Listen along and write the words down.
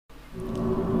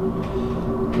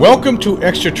Welcome to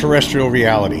Extraterrestrial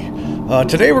Reality.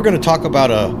 Today we're going to talk about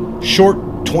a short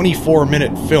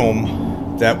 24-minute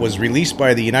film that was released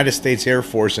by the United States Air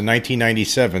Force in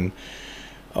 1997,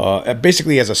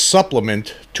 basically as a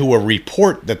supplement to a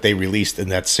report that they released in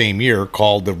that same year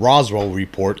called the Roswell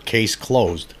Report, Case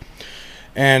Closed.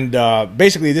 And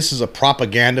basically this is a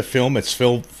propaganda film. It's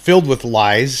filled with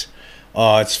lies.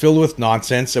 It's filled with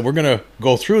nonsense, and we're going to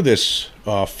go through this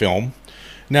film.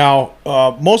 Now,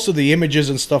 most of the images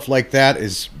and stuff like that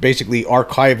is basically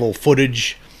archival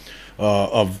footage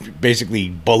of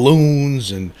basically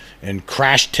balloons and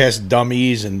crash test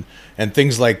dummies and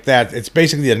things like that. It's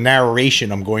basically the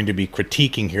narration I'm going to be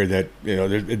critiquing here. That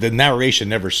the narration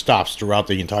never stops throughout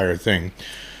the entire thing.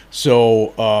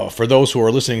 So for those who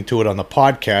are listening to it on the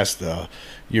podcast,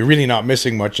 you're really not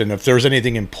missing much. And if there's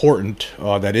anything important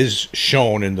that is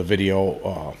shown in the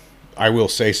video, I will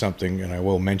say something and I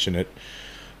will mention it.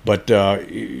 But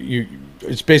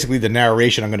it's basically the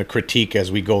narration I'm going to critique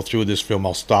as we go through this film.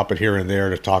 I'll stop it here and there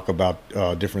to talk about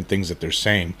different things that they're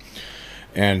saying.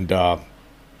 And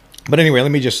but anyway,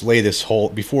 let me just lay this whole,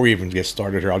 before we even get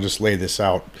started here, I'll just lay this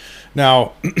out.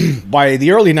 Now, by the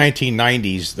early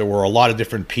 1990s, there were a lot of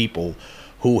different people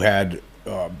who had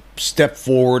stepped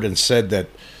forward and said that,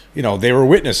 they were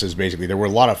witnesses, basically. There were a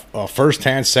lot of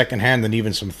first-hand, second-hand, and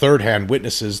even some third-hand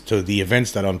witnesses to the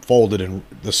events that unfolded in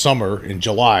the summer, in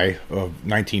July of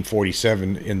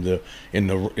 1947,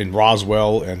 in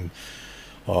Roswell and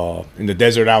in the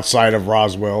desert outside of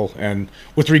Roswell. And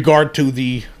with regard to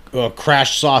the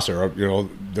crashed saucer,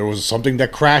 there was something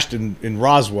that crashed in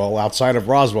Roswell, outside of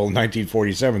Roswell in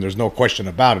 1947. There's no question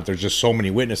about it. There's just so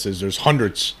many witnesses. There's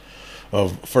hundreds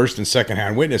of first and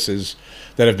second-hand witnesses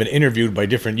that have been interviewed by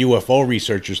different UFO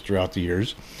researchers throughout the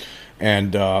years,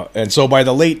 and so by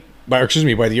the early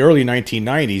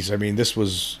 1990s, I mean, this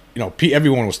was,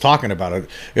 everyone was talking about it.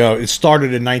 It started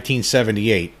in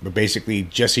 1978, but basically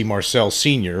Jesse Marcel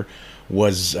Sr.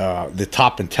 was the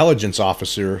top intelligence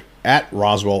officer at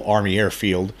Roswell Army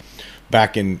Airfield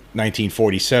back in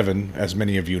 1947, as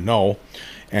many of you know.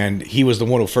 And he was the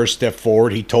one who first stepped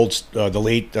forward. He told the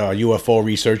late UFO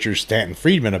researcher Stanton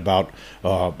Friedman about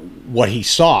what he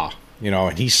saw,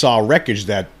 and he saw wreckage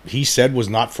that he said was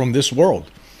not from this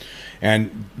world.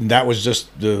 And that was just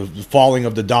the falling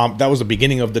of that was the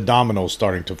beginning of the dominoes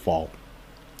starting to fall.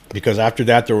 Because after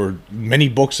that, there were many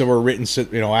books that were written,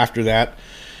 after that.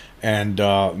 And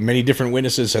many different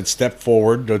witnesses had stepped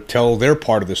forward to tell their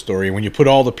part of the story. And when you put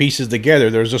all the pieces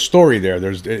together, there's a story there.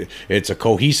 It's a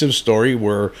cohesive story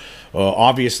where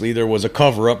obviously there was a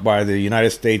cover-up by the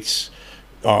United States.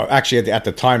 Actually, at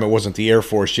the time, it wasn't the Air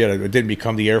Force yet. It didn't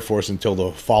become the Air Force until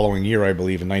the following year, I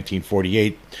believe, in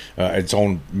 1948, its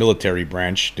own military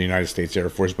branch, the United States Air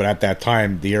Force. But at that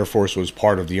time, the Air Force was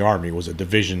part of the Army. It was a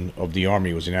division of the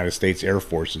Army. It was the United States Air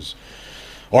Forces.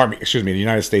 The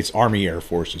United States Army Air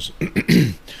Forces.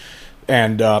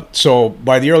 And so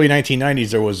by the early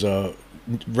 1990s, there was a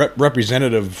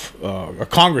representative, a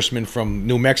congressman from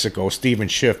New Mexico, Stephen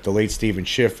Schiff, the late Stephen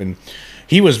Schiff, and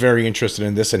he was very interested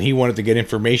in this, and he wanted to get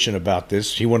information about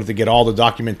this. He wanted to get all the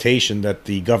documentation that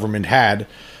the government had,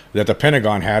 that the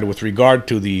Pentagon had, with regard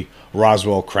to the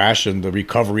Roswell crash and the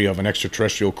recovery of an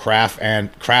extraterrestrial craft and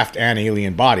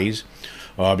alien bodies,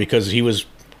 because he was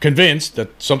convinced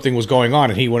that something was going on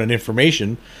and he wanted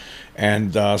information.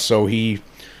 And so he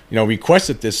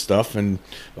requested this stuff, and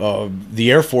the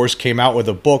Air Force came out with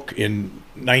a book in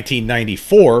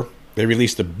 1994. They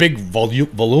released a big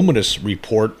voluminous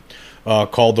report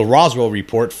called the Roswell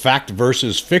Report, Fact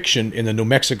versus Fiction in the New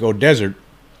Mexico Desert.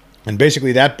 And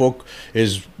basically that book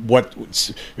is what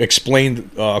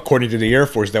explained, according to the Air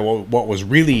Force, that what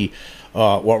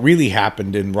really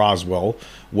happened in Roswell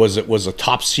was a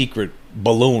top secret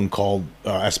balloon called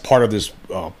as part of this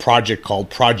project called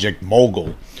Project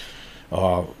Mogul.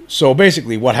 So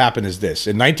basically what happened is this.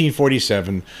 In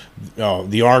 1947,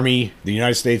 the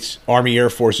United States Army Air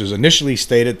Forces initially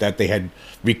stated that they had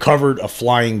recovered a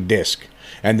flying disc.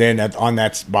 And then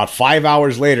about 5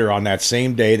 hours later, on that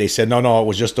same day, they said, no, it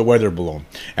was just a weather balloon.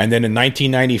 And then in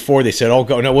 1994, they said, no,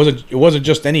 it wasn't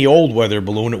just any old weather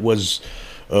balloon. It was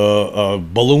a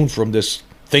balloon from this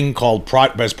thing called,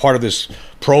 as part of this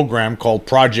program called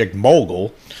Project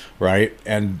Mogul, right?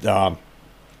 And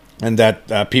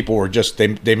that people were just,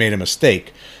 they made a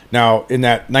mistake. Now, in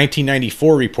that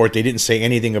 1994 report, they didn't say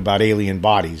anything about alien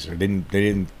bodies, or they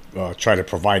didn't try to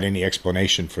provide any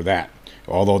explanation for that.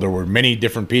 Although there were many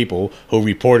different people who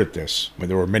reported this.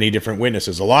 There were many different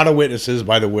witnesses. A lot of witnesses,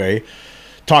 by the way,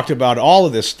 talked about all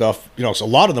of this stuff. So a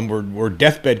lot of them were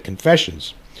deathbed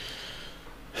confessions.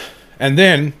 And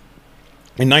then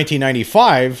in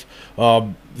 1995,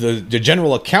 the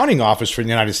General Accounting Office for the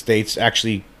United States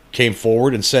actually came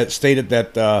forward and stated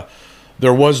that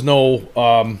there was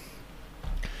no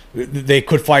they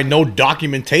could find no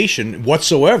documentation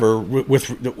whatsoever with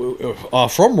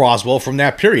from Roswell from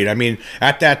that period. I mean,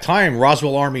 at that time,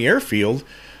 Roswell Army Airfield,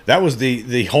 that was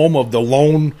the home of the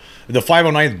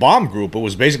 509th Bomb Group. It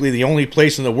was basically the only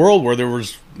place in the world where there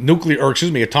was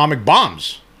atomic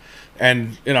bombs,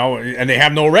 and and they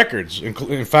have no records.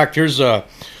 In fact, here's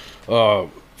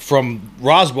from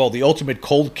Roswell, The Ultimate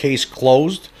Cold Case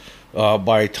Closed,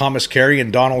 by Thomas Carey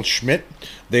and Donald Schmidt.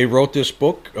 They wrote this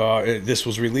book. This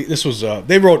was released.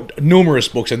 They wrote numerous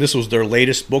books, and this was their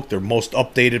latest book, their most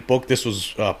updated book. This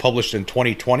was published in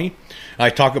 2020. I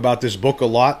talk about this book a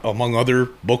lot, among other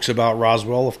books about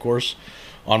Roswell, of course,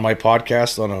 on my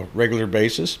podcast on a regular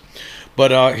basis.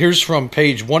 But here's from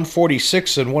page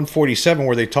 146 and 147,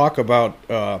 where they talk about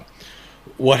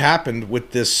what happened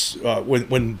with this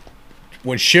when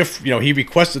Schiff, he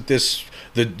requested this.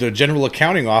 The General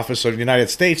Accounting Office of the United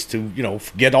States to,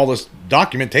 get all this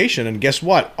documentation, and guess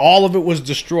what? All of it was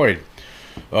destroyed.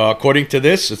 According to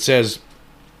this, it says,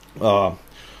 this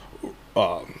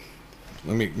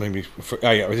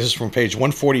is from page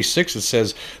 146. It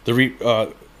says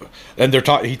and they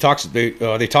talk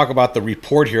about the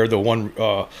report here, the one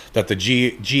that the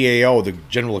GAO, the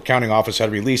General Accounting Office,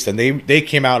 had released, and they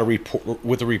came out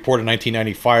with a report in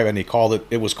 1995, and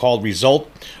it was called Result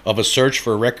of a Search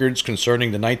for Records Concerning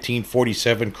the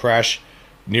 1947 Crash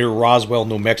near Roswell,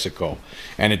 New Mexico,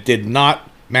 and it did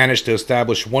not manage to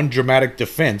establish one dramatic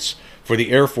defense for the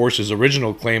Air Force's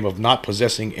original claim of not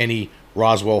possessing any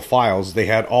Roswell files. They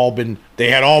had all been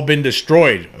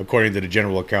destroyed, according to the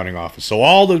General Accounting Office. So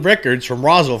all the records from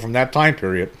Roswell from that time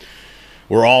period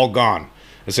were all gone.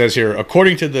 It says here,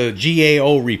 according to the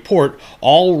GAO report,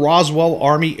 all Roswell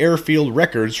Army Airfield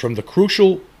records from the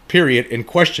crucial period in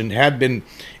question had been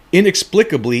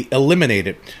inexplicably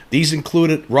eliminated. These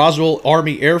included Roswell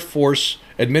Army Airfield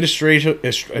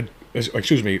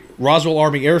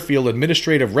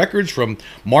administrative records from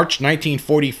March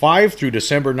 1945 through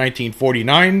December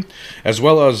 1949, as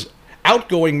well as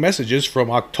outgoing messages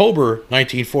from October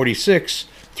 1946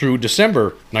 through December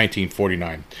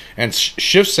 1949. And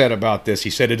Schiff said about this, he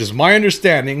said, "It is my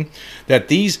understanding that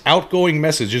these outgoing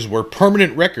messages were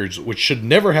permanent records which should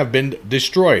never have been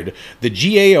destroyed. The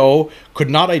GAO could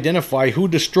not identify who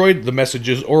destroyed the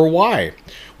messages or why.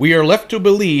 We are left to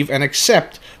believe and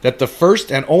accept that the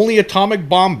first and only atomic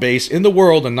bomb base in the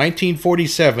world in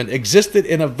 1947 existed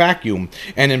in a vacuum,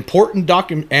 and important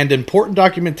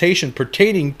documentation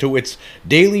pertaining to its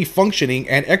daily functioning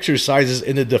and exercises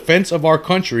in the defense of our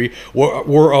country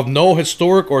were of no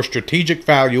historic or strategic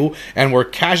value and were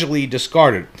casually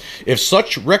discarded. If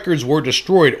such records were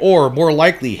destroyed, or more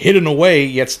likely hidden away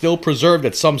yet still preserved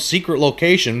at some secret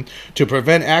location to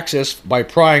prevent access by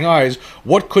prying eyes,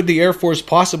 what could the Air Force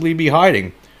possibly be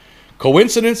hiding?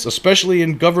 Coincidence, especially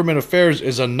in government affairs,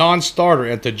 is a non-starter,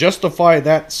 and to justify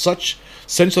that such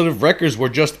sensitive records were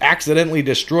just accidentally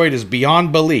destroyed is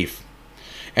beyond belief."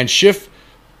 And Schiff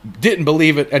didn't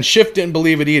believe it,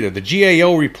 either. The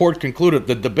GAO report concluded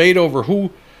the debate over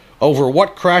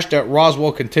what crashed at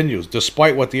Roswell continues,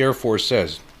 despite what the Air Force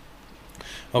says.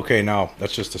 Okay, now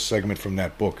that's just a segment from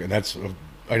that book, and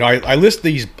I list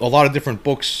a lot of different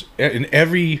books in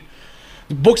every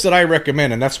books that I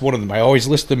recommend, and that's one of them. I always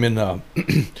list them in the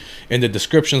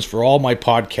descriptions for all my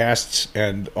podcasts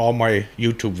and all my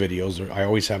YouTube videos. I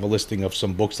always have a listing of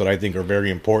some books that I think are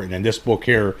very important, and this book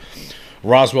here,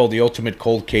 Roswell, The Ultimate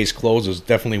Cold Case Closed, is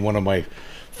definitely one of my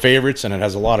favorites, and it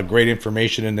has a lot of great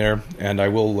information in there, and I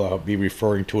will be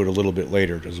referring to it a little bit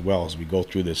later as well as we go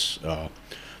through this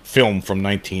film from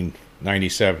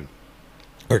 1997.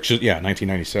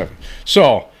 1997.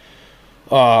 So,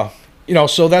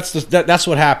 so that's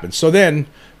what happened. So then,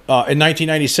 in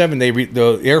 1997,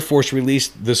 the Air Force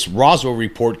released this Roswell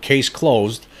report, Case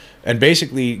Closed, and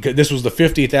basically this was the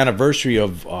 50th anniversary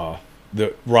of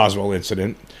the Roswell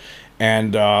incident,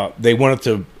 and they wanted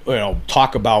to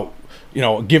talk about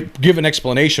give an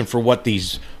explanation for what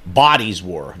these bodies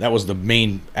were. That was the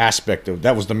main aspect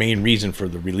that was the main reason for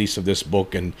the release of this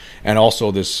book, and also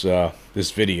this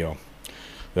video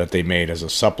that they made as a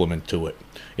supplement to it,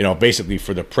 basically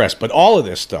for the press. But all of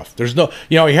this stuff, there's no,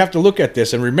 you have to look at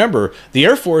this and remember, the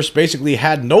Air Force basically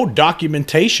had no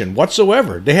documentation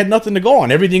whatsoever. They had nothing to go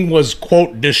on. Everything was,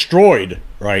 quote, destroyed,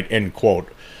 right, end quote.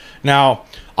 Now,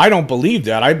 I don't believe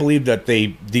that. I believe that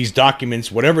these documents,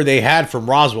 whatever they had from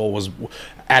Roswell, was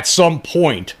at some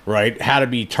point, right, had to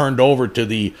be turned over to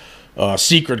the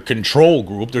secret control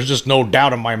group. There's just no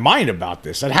doubt in my mind about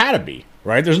this. It had to be.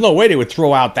 Right? There's no way they would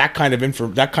throw out that kind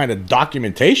of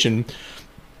documentation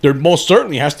there most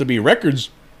certainly has to be records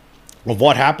of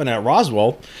what happened at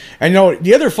Roswell. And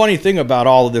the other funny thing about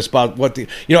all of this, about what a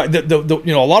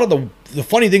lot of the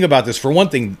funny thing about this, for one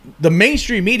thing, the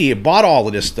mainstream media bought all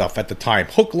of this stuff at the time,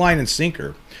 hook, line, and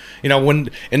sinker. When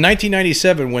in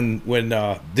 1997, when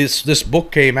this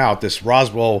book came out, this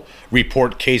Roswell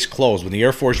report, Case Closed, when the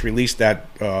Air Force released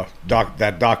that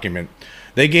document,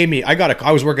 they gave me.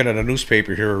 I was working at a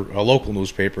newspaper here, a local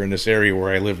newspaper in this area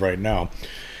where I live right now,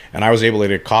 and I was able to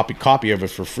get a copy of it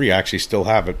for free. I actually still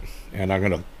have it, and I'm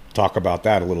going to talk about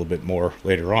that a little bit more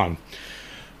later on.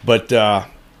 But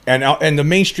and the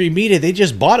mainstream media, they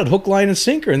just bought it hook, line, and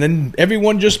sinker, and then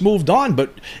everyone just moved on.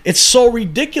 But it's so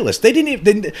ridiculous. They didn't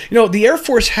even, the Air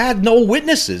Force had no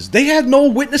witnesses. They had no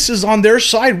witnesses on their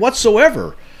side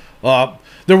whatsoever.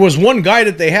 There was one guy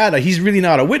that they had. He's really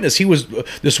not a witness. He was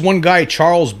this one guy,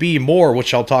 Charles B. Moore,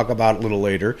 which I'll talk about a little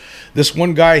later. This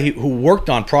one guy who worked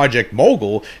on Project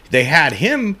Mogul, they had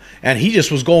him, and he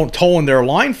just was towing their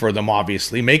line for them,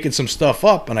 obviously, making some stuff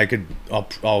up. And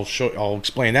I'll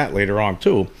explain that later on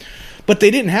too. But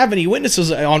they didn't have any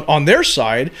witnesses on their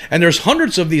side, and there's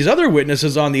hundreds of these other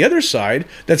witnesses on the other side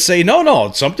that say,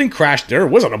 no, something crashed there. It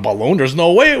wasn't a balloon. There's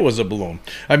no way it was a balloon.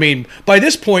 I mean, by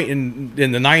this point in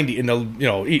the 90s,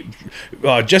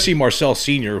 Jesse Marcel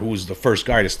Sr., who was the first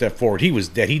guy to step forward, he was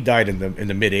dead. He died in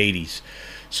the mid 80s.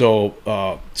 So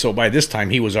by this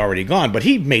time he was already gone. But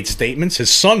he made statements.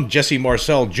 His son Jesse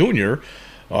Marcel Jr.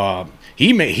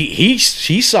 He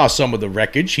saw some of the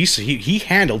wreckage. He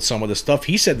handled some of the stuff.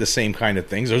 He said the same kind of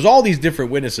things. There's all these different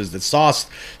witnesses that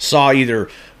saw either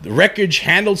the wreckage,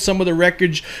 handled some of the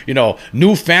wreckage.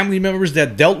 New family members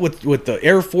that dealt with the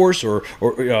Air Force or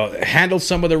handled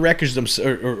some of the wreckage,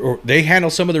 or they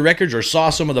handled some of the wreckage or saw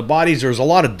some of the bodies. There's a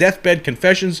lot of deathbed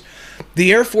confessions.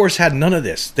 The Air Force had none of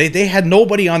this. They had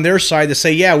nobody on their side to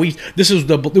say, yeah, we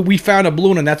found a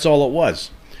balloon and that's all it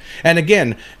was. And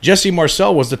again, Jesse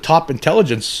Marcel was the top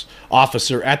intelligence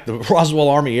officer at the Roswell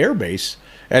Army Air Base,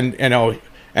 and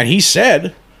he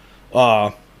said,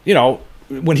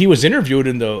 when he was interviewed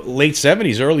in the late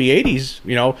 70s, early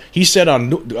 80s, he said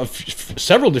on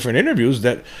several different interviews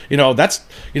that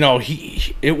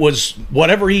it was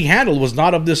whatever he handled was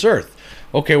not of this earth.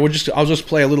 Okay, I'll just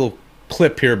play a little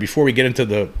clip here before we get into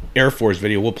the Air Force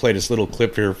video. We'll play this little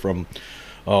clip here from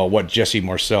what Jesse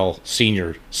Marcel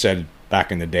Sr. said back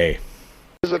in the day.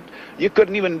 You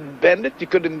couldn't even bend it. You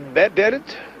couldn't dead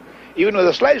it. Even with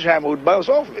a sledgehammer would bounce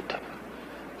off of it.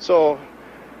 So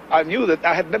I knew that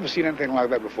I had never seen anything like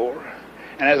that before.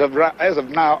 And as of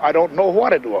now, I don't know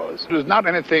what it was. It was not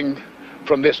anything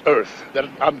from this earth that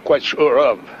I'm quite sure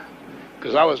of.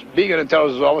 Because being an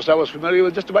intelligence officer, I was familiar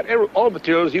with just about all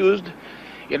materials used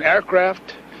in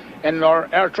aircraft and in our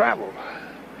air travel.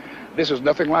 This is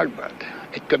nothing like that.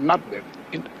 It could not be.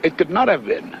 It could not have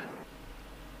been.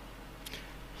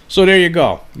 So there you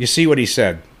go. You see what he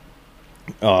said.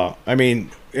 I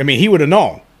mean, he would have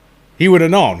known. He would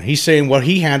have known. He's saying what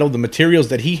he handled, the materials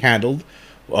that he handled.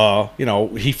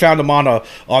 He found them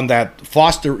on that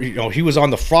Foster. He was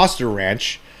on the Foster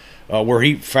Ranch, where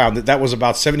he found that was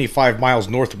about 75 miles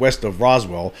northwest of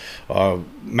Roswell.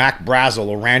 Mac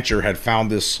Brazel, a rancher, had found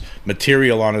this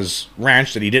material on his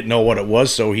ranch that he didn't know what it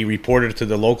was, so he reported it to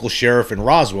the local sheriff in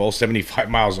Roswell, 75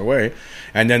 miles away.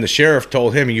 And then the sheriff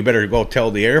told him, you better go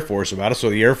tell the Air Force about it. So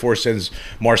the Air Force sends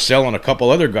Marcel and a couple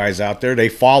other guys out there. They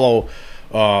follow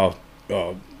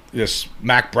this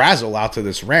Mac Brazel out to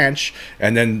this ranch,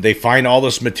 and then they find all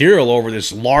this material over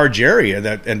this large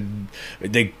area and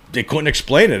they couldn't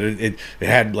explain it. It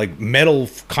had like metal,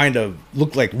 kind of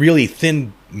looked like really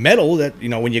thin metal that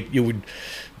when you would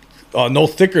no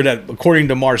thicker than, according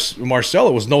to Marcel,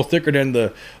 it was no thicker than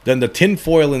the tin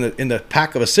foil in the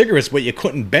pack of a cigarettes, but you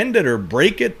couldn't bend it or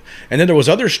break it. And then there was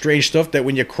other strange stuff that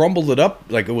when you crumbled it up,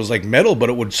 like it was like metal, but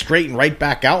it would straighten right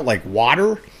back out like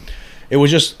water. It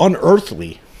was just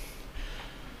unearthly.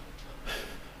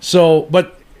 So,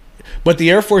 but the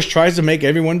Air Force tries to make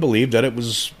everyone believe that it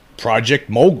was Project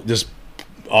Mogul, this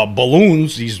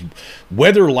balloons, these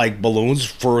weather-like balloons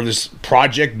for this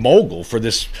Project Mogul. For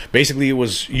this, basically, it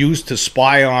was used to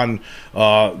spy on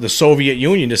the Soviet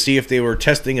Union to see if they were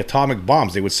testing atomic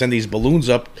bombs. They would send these balloons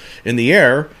up in the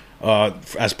air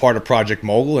as part of Project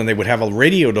Mogul, and they would have a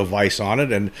radio device on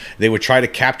it, and they would try to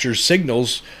capture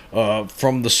signals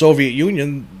from the Soviet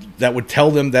Union that would tell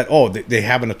them that, they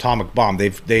have an atomic bomb.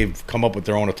 They've come up with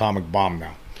their own atomic bomb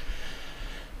now.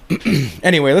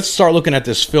 Anyway, let's start looking at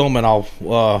this film, and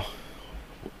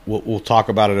we'll talk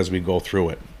about it as we go through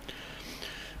it.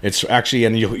 It's actually,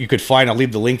 and you could find, I'll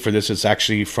leave the link for this. It's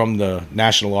actually from the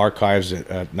National Archives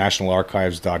at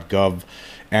nationalarchives.gov,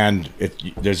 and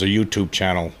there's a YouTube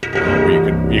channel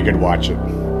where you could watch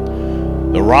it.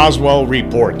 The Roswell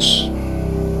Reports.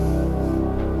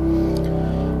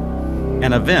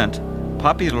 An event,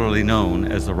 popularly known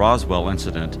as the Roswell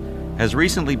Incident, has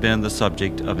recently been the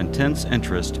subject of intense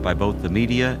interest by both the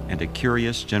media and a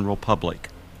curious general public.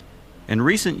 In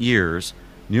recent years,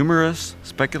 numerous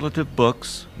speculative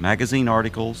books, magazine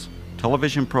articles,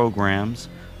 television programs,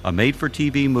 a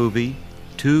made-for-TV movie,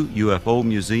 2 UFO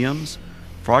museums,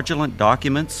 fraudulent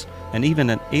documents, and even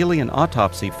an alien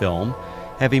autopsy film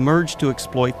have emerged to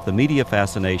exploit the media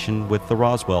fascination with the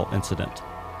Roswell incident.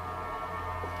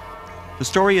 The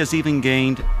story has even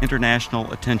gained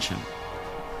international attention.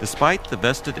 Despite the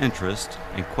vested interest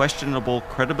and questionable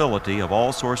credibility of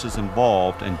all sources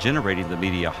involved in generating the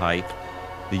media hype,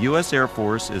 the U.S. Air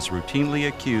Force is routinely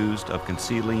accused of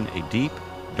concealing a deep,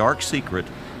 dark secret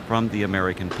from the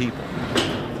American people.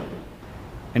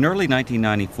 In early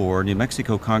 1994, New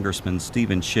Mexico Congressman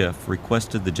Stephen Schiff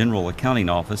requested the General Accounting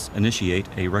Office initiate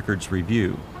a records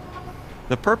review.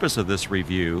 The purpose of this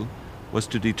review was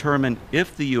to determine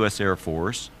if the U.S. Air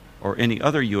Force or any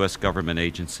other U.S. government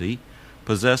agency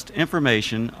possessed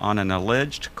information on an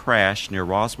alleged crash near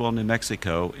Roswell, New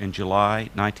Mexico in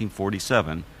July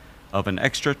 1947 of an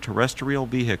extraterrestrial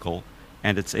vehicle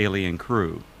and its alien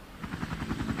crew.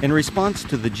 In response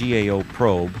to the GAO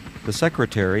probe, the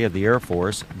Secretary of the Air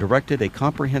Force directed a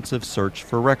comprehensive search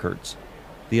for records.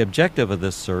 The objective of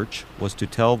this search was to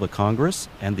tell the Congress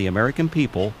and the American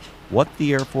people what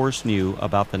the Air Force knew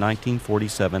about the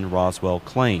 1947 Roswell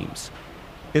claims.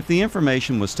 If the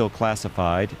information was still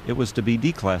classified, it was to be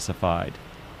declassified.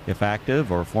 If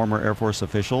active or former Air Force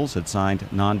officials had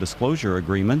signed non-disclosure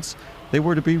agreements, they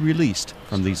were to be released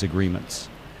from these agreements.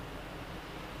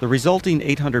 The resulting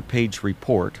 800-page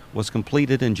report was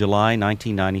completed in July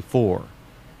 1994.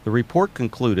 The report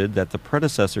concluded that the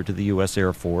predecessor to the U.S.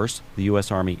 Air Force, the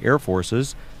U.S. Army Air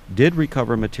Forces, did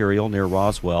recover material near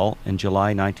Roswell in July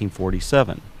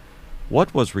 1947.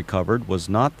 What was recovered was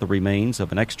not the remains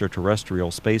of an extraterrestrial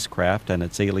spacecraft and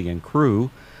its alien crew,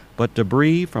 but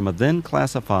debris from a then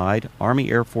classified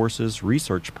Army Air Forces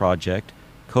research project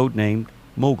codenamed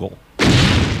Mogul.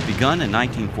 Begun in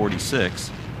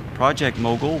 1946, Project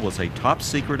Mogul was a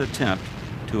top-secret attempt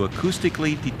to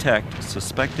acoustically detect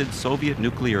suspected Soviet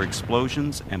nuclear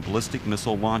explosions and ballistic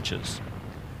missile launches.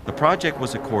 The project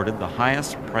was accorded the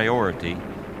highest priority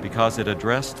because it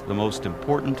addressed the most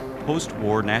important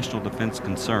post-war national defense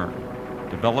concern,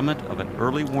 development of an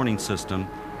early warning system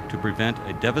to prevent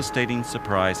a devastating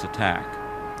surprise attack.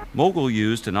 Mogul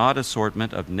used an odd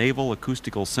assortment of naval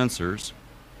acoustical sensors,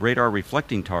 radar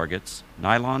reflecting targets,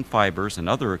 nylon fibers, and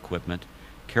other equipment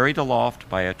carried aloft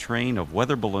by a train of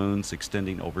weather balloons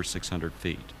extending over 600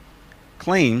 feet.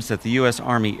 Claims that the U.S.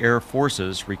 Army Air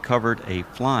Forces recovered a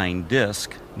flying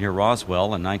disc near Roswell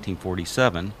in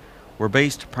 1947 were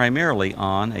based primarily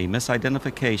on a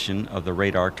misidentification of the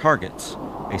radar targets,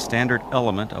 a standard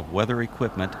element of weather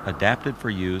equipment adapted for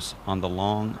use on the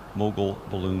long Mogul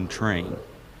balloon train.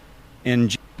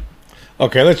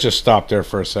 Okay, let's just stop there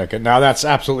for a second. Now, that's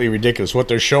absolutely ridiculous. What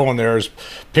they're showing there is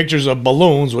pictures of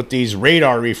balloons with these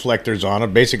radar reflectors on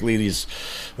it. Basically, these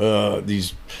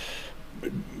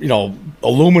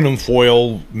aluminum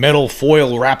foil, metal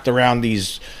foil wrapped around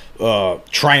these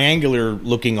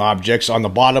triangular-looking objects on the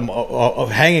bottom,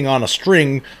 hanging on a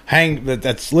string,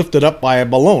 that's lifted up by a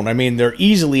balloon. I mean, they're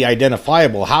easily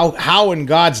identifiable. How in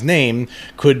God's name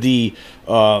could the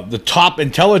top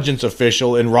intelligence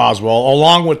official in Roswell,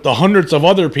 along with the hundreds of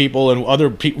other people and other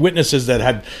witnesses that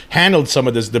had handled some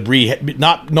of this debris,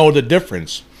 not know the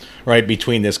difference, right,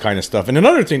 between this kind of stuff? And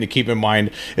another thing to keep in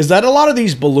mind is that a lot of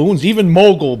these balloons, even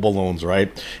Mogul balloons,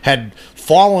 right, had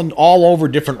fallen all over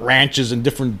different ranches and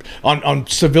different on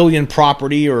civilian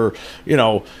property, or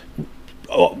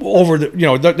over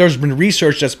the there's been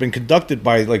research that's been conducted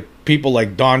by like people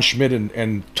like Don Schmidt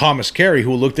and Thomas Carey,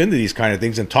 who looked into these kind of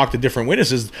things and talked to different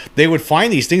witnesses. They would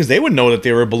find these things. They would know that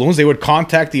they were balloons. They would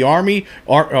contact the Army,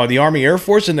 the Army Air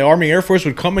Force, and the Army Air Force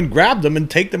would come and grab them and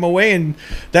take them away, and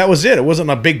that was it. It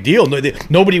wasn't a big deal.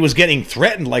 Nobody was getting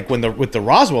threatened like with the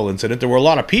Roswell incident. There were a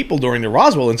lot of people during the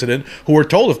Roswell incident who were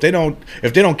told if they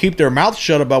don't keep their mouths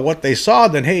shut about what they saw,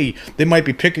 then hey, they might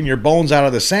be picking your bones out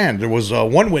of the sand. There was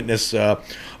one witness, a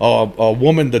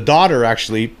woman, the daughter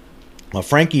actually.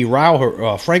 Frankie Rao,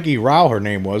 her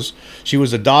name was. She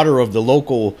was the daughter of the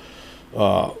local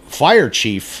fire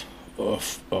chief,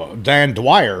 Dan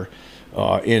Dwyer,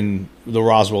 in the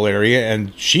Roswell area,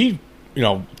 and she,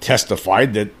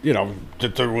 testified that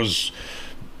that there was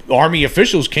Army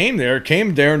officials came there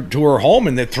to her home,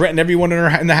 and they threatened everyone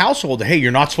in the household. Hey,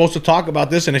 you're not supposed to talk about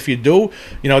this, and if you do,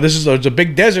 there's a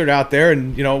big desert out there,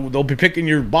 and they'll be picking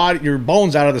your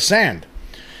bones out of the sand.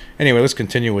 Anyway, let's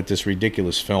continue with this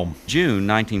ridiculous film. June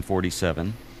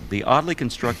 1947, the oddly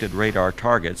constructed radar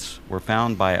targets were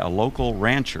found by a local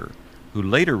rancher who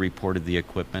later reported the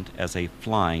equipment as a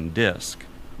flying disc.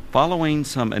 Following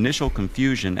some initial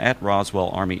confusion at Roswell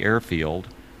Army Airfield,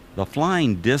 the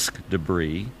flying disc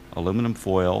debris, aluminum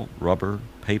foil, rubber,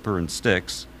 paper, and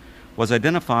sticks, was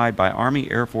identified by Army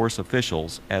Air Force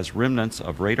officials as remnants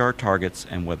of radar targets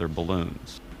and weather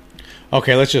balloons.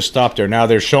 Okay, let's just stop there. Now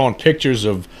they're showing pictures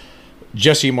of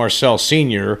Jesse Marcel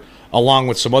Sr. along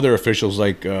with some other officials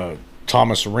like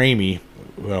Thomas Ramey,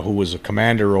 who was a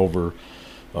commander over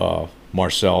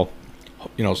Marcel,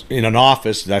 in an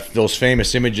office. Those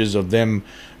famous images of them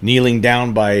kneeling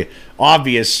down by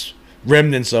obvious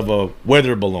remnants of a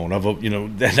weather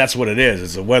balloon. That's what it is.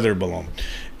 It's a weather balloon.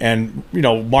 And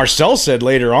Marcel said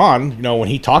later on, when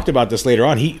he talked about this later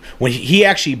on, he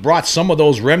actually brought some of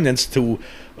those remnants to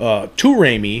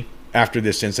Ramey after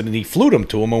this incident. He flew them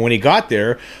to him, and when he got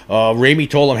there, Ramey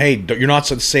told him, "Hey, you're not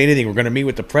supposed to say anything. We're going to meet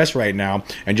with the press right now,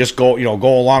 and just go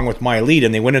along with my lead."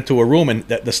 And they went into a room, and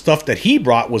the stuff that he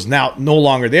brought was now no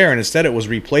longer there, and instead it was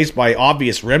replaced by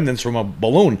obvious remnants from a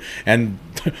balloon. And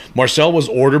Marcel was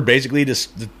ordered basically to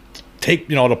take,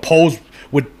 to pose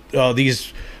with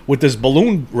this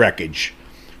balloon wreckage,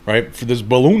 right, for this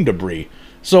balloon debris.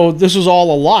 So this is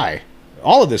all a lie.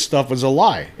 All of this stuff is a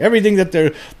lie. Everything that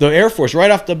the Air Force,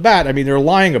 right off the bat, I mean, they're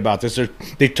lying about this.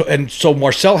 And so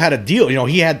Marcel had a deal.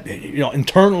 He had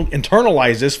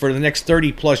internalized this for the next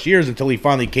 30 plus years until he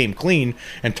finally came clean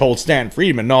and told Stan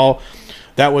Friedman, "No,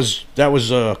 that was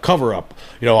a cover up.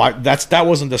 That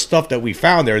wasn't the stuff that we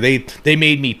found there. They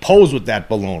made me pose with that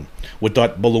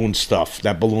balloon stuff,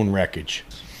 that balloon wreckage."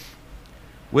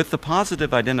 With the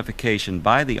positive identification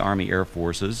by the Army Air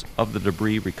Forces of the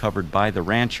debris recovered by the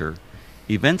rancher,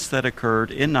 events that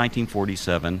occurred in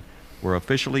 1947 were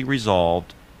officially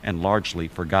resolved and largely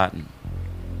forgotten.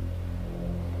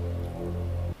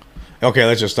 Okay,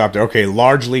 let's just stop there. Okay,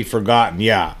 largely forgotten,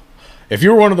 yeah. If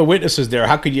you were one of the witnesses there,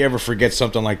 how could you ever forget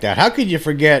something like that? How could you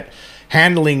forget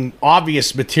handling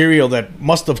obvious material that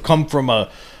must have come from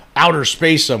outer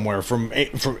space somewhere, from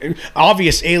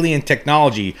obvious alien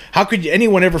technology? How could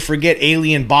anyone ever forget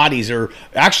alien bodies? Or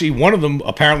actually,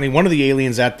 apparently one of the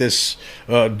aliens at this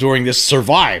during this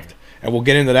survived, and we'll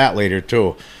get into that later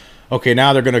too. Okay,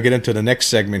 now they're going to get into the next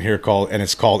segment here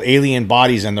it's called Alien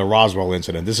Bodies and the Roswell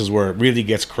Incident. This is where it really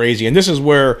gets crazy, and this is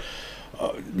where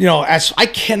as I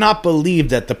cannot believe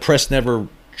that the press never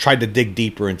tried to dig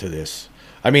deeper into this.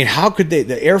 I mean, how could they?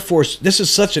 The Air Force. This is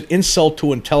such an insult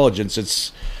to intelligence.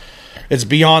 It's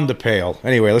beyond the pale.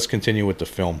 Anyway, let's continue with the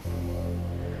film.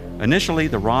 Initially,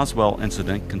 the Roswell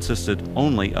incident consisted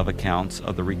only of accounts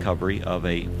of the recovery of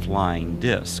a flying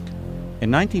disc. In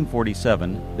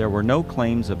 1947, there were no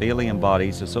claims of alien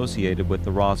bodies associated with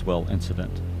the Roswell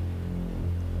incident.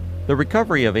 The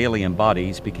recovery of alien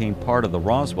bodies became part of the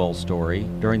Roswell story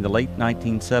during the late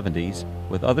 1970s,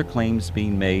 with other claims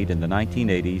being made in the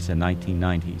 1980s and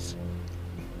 1990s.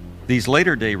 These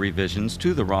later-day revisions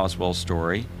to the Roswell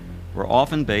story were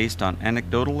often based on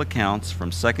anecdotal accounts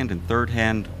from second- and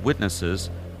third-hand witnesses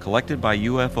collected by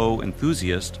UFO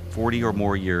enthusiasts 40 or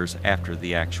more years after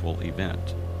the actual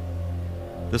event.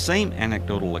 The same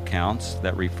anecdotal accounts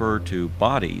that refer to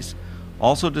bodies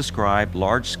also describe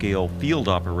large-scale field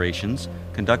operations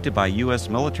conducted by U.S.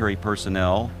 military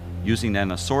personnel using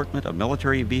an assortment of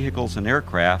military vehicles and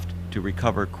aircraft to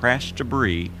recover crashed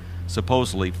debris,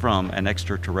 supposedly from an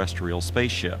extraterrestrial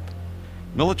spaceship.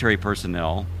 Military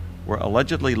personnel were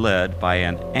allegedly led by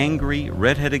an angry,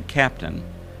 red-headed captain,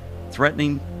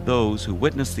 threatening those who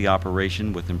witnessed the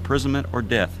operation with imprisonment or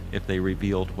death if they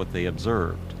revealed what they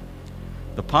observed.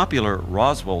 The popular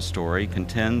Roswell story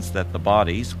contends that the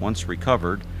bodies, once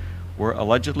recovered, were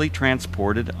allegedly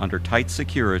transported under tight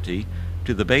security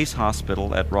to the base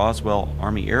hospital at Roswell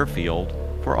Army Airfield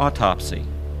for autopsy.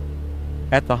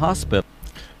 At the hospital,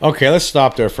 Okay, let's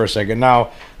stop there for a second. Now,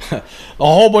 a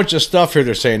whole bunch of stuff here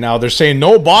they're saying. Now, they're saying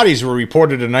no bodies were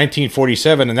reported in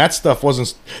 1947, and that stuff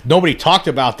nobody talked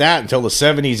about that until the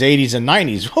 70s, 80s, and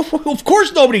 90s. Of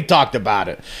course nobody talked about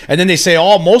it. And then they say,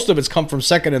 most of it's come from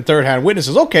second and third-hand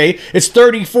witnesses. Okay, it's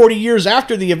 30, 40 years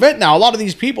after the event now. A lot of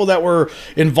these people that were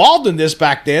involved in this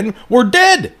back then were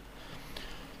dead.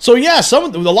 So yeah, a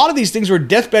lot of these things were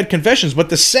deathbed confessions, but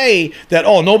to say that,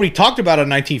 oh, nobody talked about it in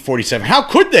 1947, how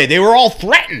could they? They were all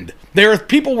threatened.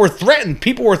 People were threatened.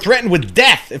 People were threatened with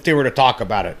death if they were to talk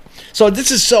about it. So this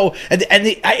is so, and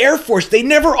the Air Force, they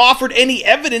never offered any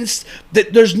evidence.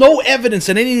 That there's no evidence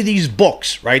in any of these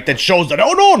books, right, that shows that,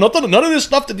 oh no, none of this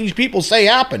stuff that these people say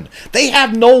happened. They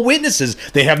have no witnesses.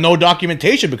 They have no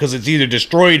documentation because it's either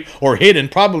destroyed or hidden,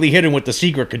 probably hidden with the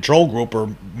secret control group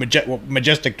or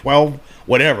Majestic 12,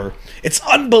 whatever. It's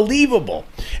unbelievable.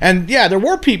 And yeah, there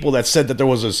were people that said that there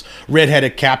was this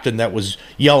red-headed captain that was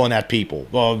yelling at people.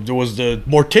 There was the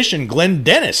mortician Glenn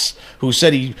Dennis who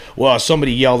said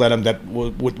somebody yelled at him that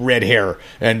with red hair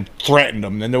and threatened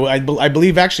him. And I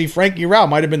believe actually Frankie Rao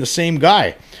might have been the same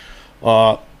guy.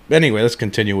 Anyway, let's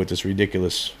continue with this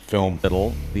ridiculous film.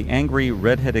 The angry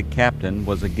red-headed captain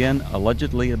was again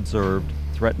allegedly observed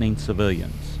threatening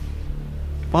civilians.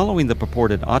 Following the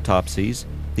purported autopsies,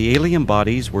 the alien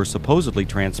bodies were supposedly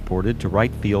transported to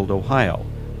Wright Field, Ohio,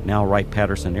 now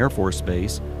Wright-Patterson Air Force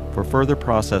Base, for further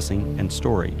processing and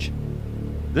storage.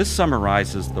 This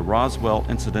summarizes the Roswell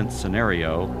incident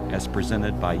scenario as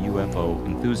presented by UFO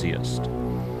enthusiasts.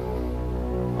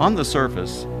 On the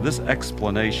surface, this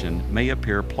explanation may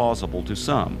appear plausible to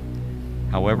some.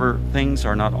 However, things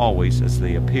are not always as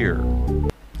they appear.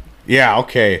 Yeah,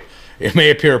 okay. It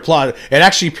may appear plausible. It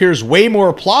actually appears way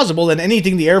more plausible than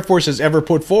anything the Air Force has ever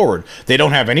put forward. They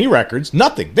don't have any records,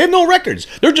 nothing. They have no records.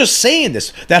 They're just saying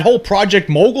this. That whole Project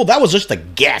Mogul, that was just a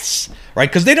guess, right?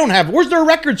 Because they don't have. Where's their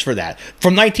records for that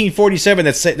from 1947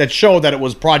 that show that it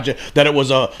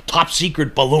was a top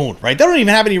secret balloon, right? They don't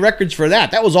even have any records for that.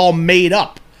 That was all made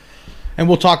up. And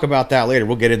we'll talk about that later.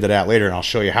 We'll get into that later, and I'll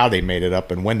show you how they made it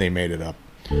up and when they made it up.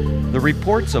 The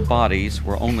reports of bodies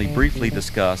were only briefly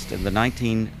discussed in the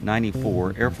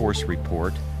 1994 Air Force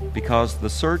report because the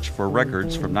search for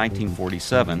records from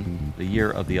 1947, the year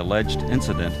of the alleged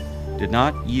incident, did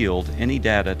not yield any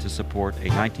data to support a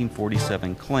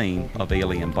 1947 claim of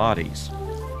alien bodies.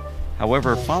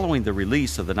 However, following the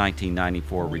release of the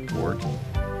 1994 report,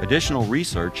 additional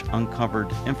research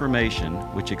uncovered information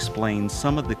which explains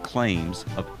some of the claims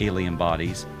of alien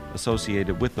bodies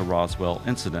associated with the Roswell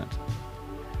incident.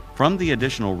 From the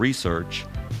additional research,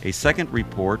 a second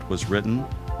report was written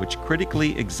which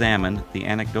critically examined the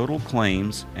anecdotal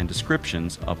claims and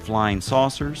descriptions of flying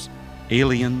saucers,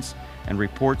 aliens, and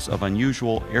reports of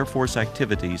unusual Air Force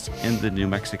activities in the New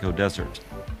Mexico desert.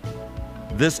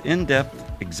 This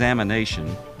in-depth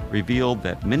examination revealed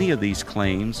that many of these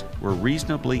claims were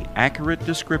reasonably accurate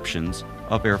descriptions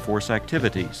of Air Force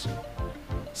activities.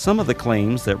 Some of the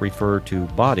claims that refer to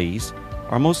bodies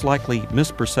are most likely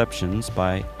misperceptions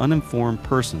by uninformed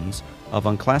persons of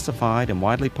unclassified and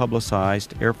widely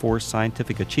publicized Air Force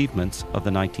scientific achievements of the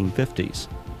 1950s.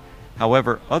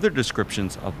 However, other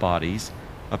descriptions of bodies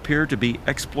appear to be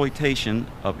exploitation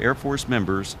of Air Force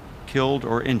members killed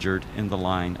or injured in the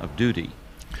line of duty.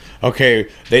 Okay,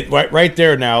 right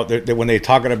there now, when they're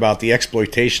talking about the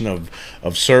exploitation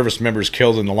of service members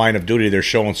killed in the line of duty, they're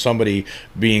showing somebody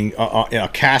being in a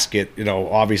casket,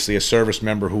 obviously a service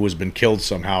member who has been killed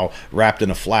somehow, wrapped in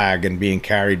a flag and being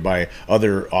carried by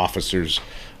other officers.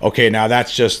 Okay, now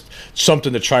that's just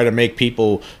something to try to make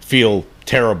people feel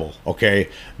terrible. Okay,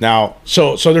 now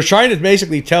so they're trying to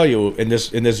basically tell you in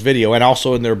this video and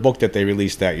also in their book that they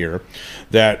released that year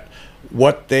that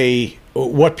what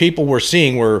people were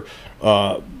seeing were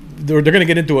they're going to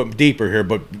get into it deeper here,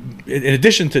 but in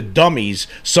addition to dummies,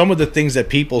 some of the things that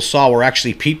people saw were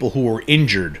actually people who were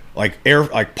injured, like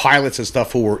pilots and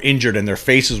stuff who were injured and their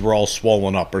faces were all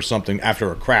swollen up or something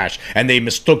after a crash, and they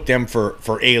mistook them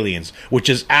for aliens, which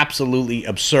is absolutely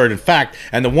absurd. In fact,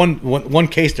 and the one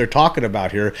case they're talking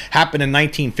about here happened in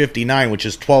 1959, which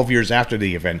is 12 years after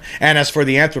the event. And as for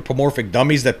the anthropomorphic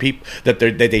dummies that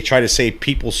they try to say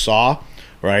people saw,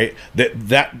 right?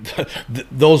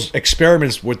 Those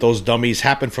experiments with those dummies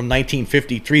happened from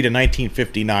 1953 to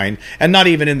 1959, and not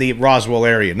even in the Roswell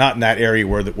area, not in that area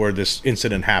where this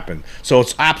incident happened. So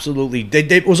it's absolutely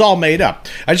it was all made up.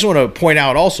 I just want to point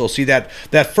out also, see that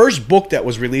first book that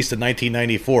was released in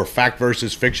 1994, Fact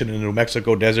versus Fiction in the New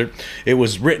Mexico Desert. It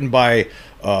was written by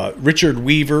Richard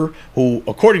Weaver, who,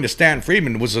 according to Stan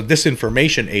Friedman, was a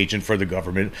disinformation agent for the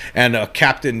government, and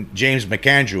Captain James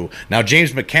McAndrew. Now,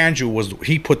 James McAndrew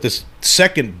he put this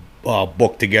second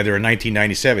book together in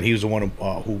 1997. He was the one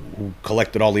who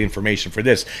collected all the information for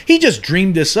this. He just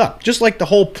dreamed this up, just like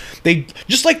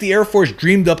the Air Force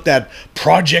dreamed up that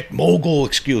Project Mogul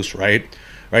excuse, right?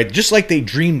 Just like they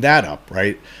dreamed that up,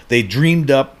 right? They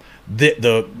dreamed up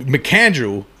the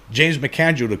McAndrew James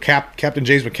McAndrew, Captain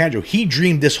James McAndrew, he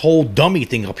dreamed this whole dummy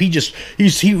thing up. He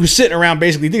was sitting around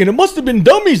basically thinking it must have been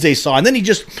dummies they saw, and then he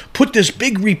just put this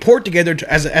big report together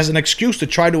as an excuse to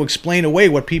try to explain away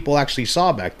what people actually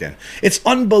saw back then. It's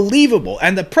unbelievable.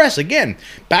 And the press, again,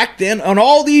 back then, on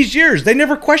all these years, they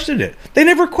never questioned it.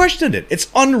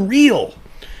 It's unreal.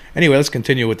 Anyway, let's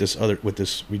continue with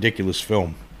this ridiculous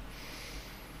film.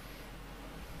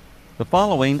 The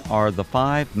following are the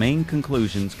 5 main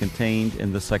conclusions contained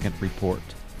in the second report.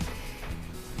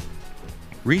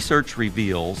 Research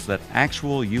reveals that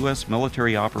actual U.S.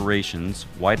 military operations,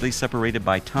 widely separated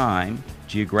by time,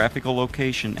 geographical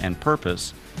location, and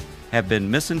purpose, have been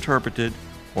misinterpreted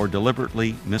or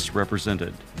deliberately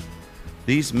misrepresented.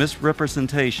 These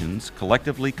misrepresentations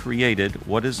collectively created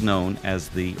what is known as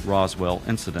the Roswell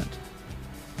incident.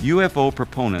 UFO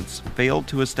proponents failed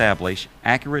to establish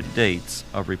accurate dates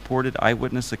of reported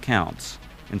eyewitness accounts,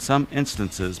 in some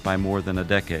instances by more than a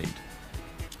decade.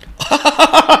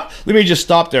 Let me just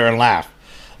stop there and laugh.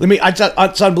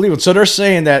 It's unbelievable. So they're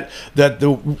saying that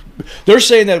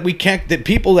we can't, that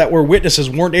people that were witnesses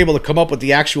weren't able to come up with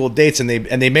the actual dates, and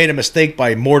they made a mistake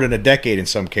by more than a decade in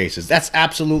some cases. That's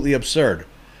absolutely absurd.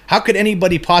 How could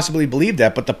anybody possibly believe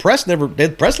that? But the press let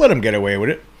them get away with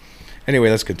it.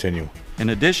 Anyway, let's continue. In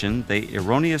addition, they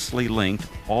erroneously linked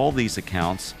all these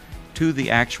accounts to the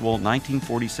actual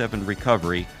 1947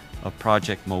 recovery of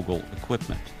Project Mogul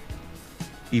equipment.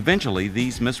 Eventually,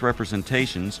 these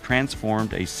misrepresentations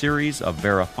transformed a series of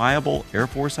verifiable Air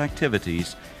Force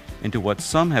activities into what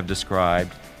some have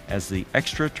described as the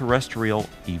extraterrestrial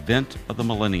event of the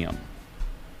millennium.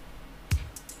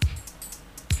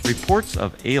 Reports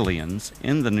of aliens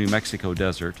in the New Mexico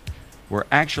desert were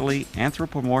actually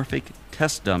anthropomorphic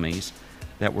test dummies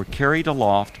that were carried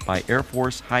aloft by Air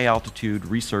Force high-altitude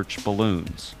research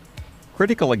balloons.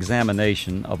 Critical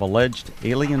examination of alleged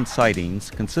alien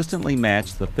sightings consistently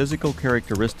matched the physical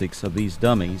characteristics of these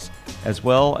dummies, as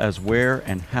well as where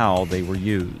and how they were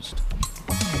used.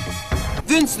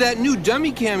 Vince, that new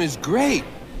dummy cam is great.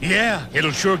 Yeah,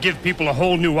 it'll sure give people a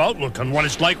whole new outlook on what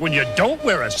it's like when you don't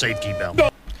wear a safety belt.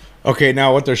 Okay,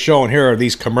 now what they're showing here are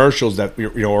these commercials that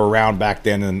were around back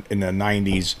then in the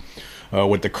 90s.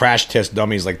 With the crash test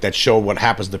dummies that show what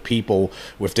happens to people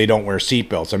if they don't wear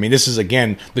seatbelts. I mean, this is,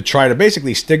 again, to try to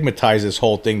basically stigmatize this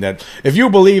whole thing that if you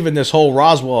believe in this whole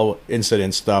Roswell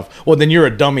incident stuff, well, then you're a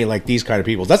dummy like these kind of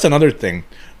people. That's another thing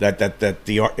that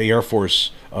the Air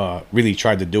Force really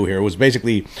tried to do here. It was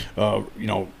basically,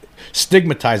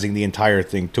 stigmatizing the entire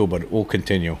thing too, but we'll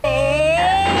continue.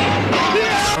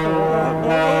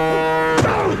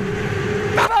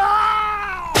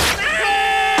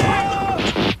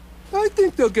 I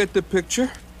think they'll get the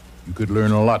picture. You could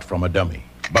learn a lot from a dummy.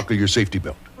 Buckle your safety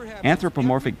belt.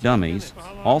 Anthropomorphic dummies,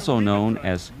 also known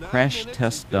as crash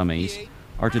test dummies,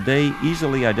 are today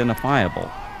easily identifiable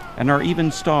and are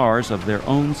even stars of their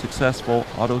own successful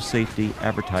auto safety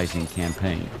advertising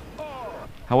campaign.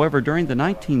 However, during the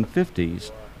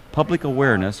 1950s, public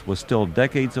awareness was still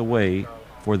decades away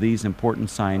for these important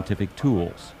scientific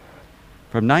tools.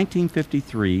 From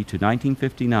 1953 to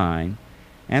 1959,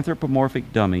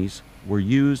 anthropomorphic dummies were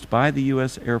used by the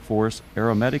U.S. Air Force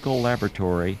Aeromedical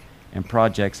Laboratory in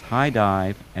projects High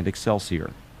Dive and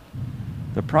Excelsior.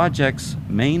 The project's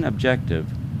main objective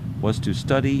was to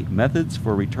study methods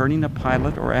for returning a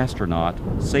pilot or astronaut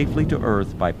safely to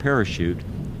Earth by parachute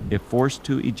if forced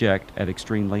to eject at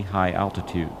extremely high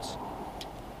altitudes.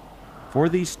 For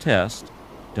these tests,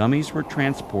 dummies were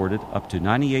transported up to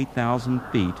 98,000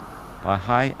 feet by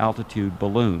high-altitude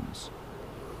balloons.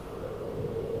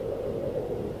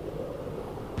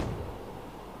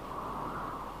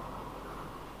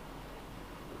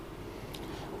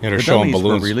 They're The showing dummies were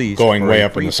balloons released going for way a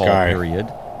up in the free-fall sky.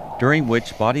 period, during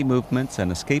which body movements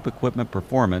and escape equipment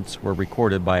performance were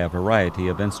recorded by a variety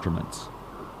of instruments.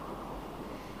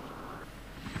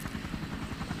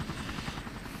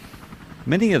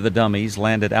 Many of the dummies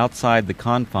landed outside the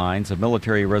confines of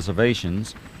military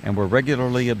reservations and were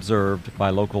regularly observed by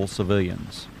local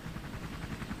civilians.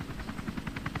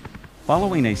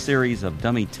 Following a series of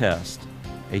dummy tests,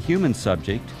 a human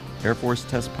subject, Air Force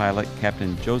test pilot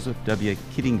Captain Joseph W.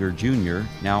 Kittinger Jr.,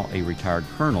 now a retired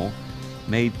colonel,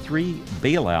 made 3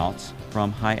 bailouts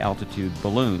from high-altitude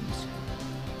balloons.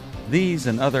 These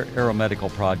and other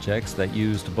aeromedical projects that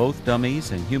used both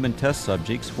dummies and human test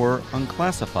subjects were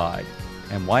unclassified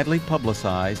and widely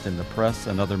publicized in the press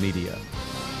and other media.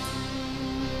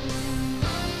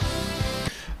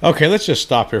 Okay, let's just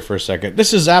stop here for a second.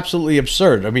 This is absolutely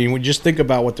absurd. I mean, we just think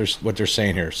about what they're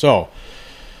saying here. So,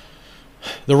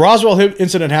 the Roswell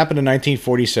incident happened in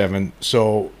 1947.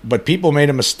 But people made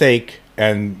a mistake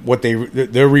and what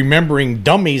they're remembering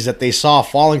dummies that they saw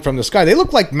falling from the sky. They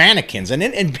look like mannequins,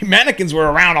 and mannequins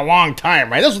were around a long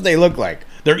time, right? That's what they look like.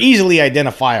 They're easily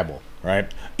identifiable,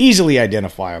 right? Easily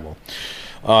identifiable.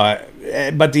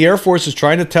 But the Air Force is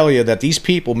trying to tell you that these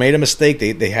people made a mistake.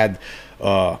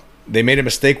 They made a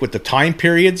mistake with the time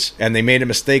periods, and they made a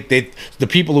mistake. The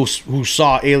people who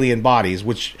saw alien bodies,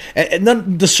 and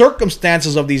then the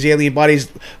circumstances of these alien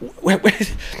bodies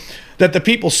that the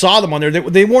people saw them on there,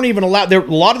 they weren't even allowed. There, a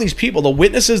lot of these people, the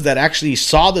witnesses that actually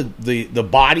saw the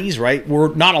bodies, right,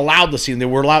 were not allowed to see them. They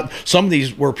were allowed. Some of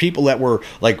these were people that were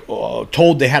like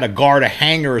told they had to guard a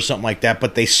hangar or something like that,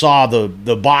 but they saw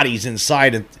the bodies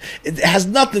inside. And it has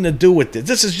nothing to do with this.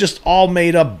 This is just all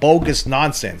made up bogus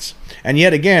nonsense. And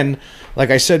yet again,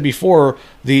 like I said before,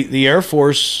 the Air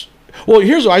Force. Well,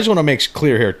 here's what I just want to make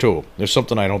clear here too. There's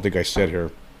something I don't think I said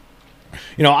here.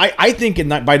 You know, I think by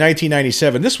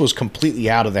 1997, this was completely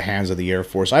out of the hands of the Air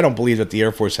Force. I don't believe that the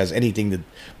Air Force has anything to,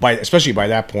 especially by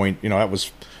that point, you know, that was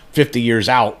 50 years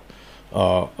out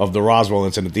of the Roswell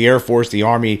incident. The Air Force, the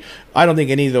Army, I don't think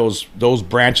any of those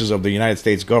branches of the United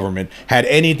States government had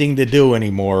anything to do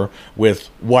anymore with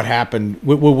what happened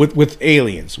with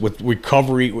aliens, with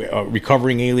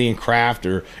recovering alien craft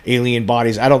or alien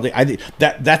bodies. I think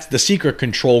that's the secret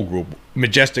control group.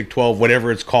 Majestic 12,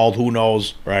 whatever it's called, who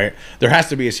knows, right? There has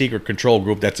to be a secret control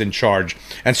group that's in charge.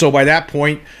 And so by that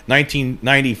point,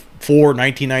 1994,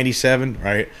 1997,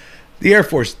 right, the Air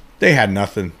Force, they had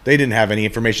nothing. They didn't have any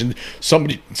information.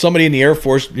 Somebody in the Air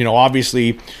Force, you know,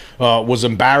 obviously was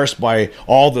embarrassed by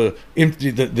all the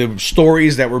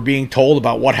stories that were being told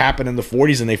about what happened in the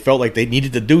 40s, and they felt like they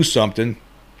needed to do something.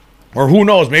 Or who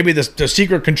knows? Maybe the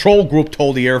secret control group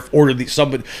told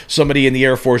somebody in the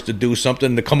Air Force to do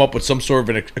something, to come up with some sort of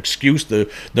an excuse to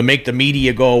make the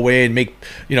media go away and make,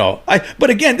 you know. But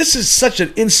again, this is such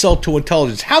an insult to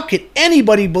intelligence. How can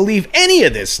anybody believe any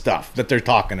of this stuff that they're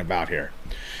talking about here?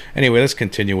 Anyway, let's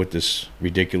continue with this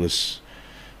ridiculous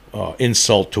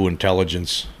insult to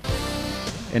intelligence.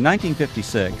 In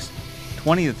 1956,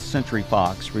 20th Century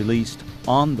Fox released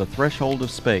On the Threshold of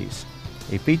Space,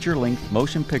 a feature-length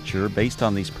motion picture based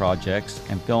on these projects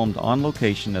and filmed on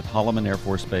location at Holloman Air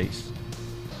Force Base.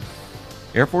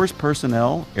 Air Force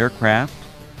personnel, aircraft,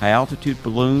 high-altitude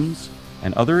balloons,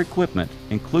 and other equipment,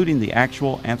 including the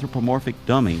actual anthropomorphic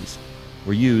dummies,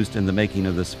 were used in the making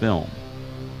of this film.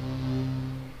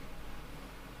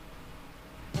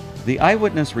 The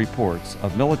eyewitness reports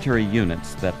of military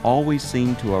units that always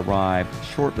seemed to arrive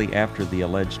shortly after the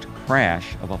alleged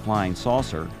crash of a flying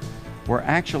saucer were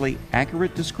actually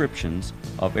accurate descriptions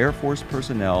of Air Force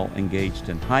personnel engaged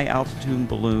in high-altitude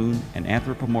balloon and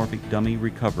anthropomorphic dummy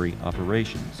recovery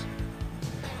operations.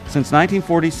 Since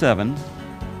 1947,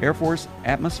 Air Force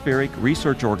atmospheric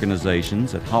research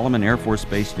organizations at Holloman Air Force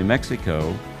Base, New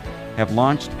Mexico, have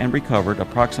launched and recovered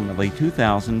approximately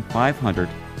 2,500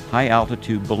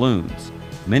 high-altitude balloons,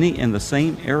 many in the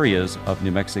same areas of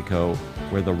New Mexico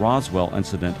where the Roswell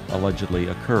incident allegedly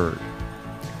occurred.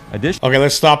 Okay,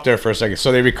 let's stop there for a second.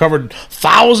 So they recovered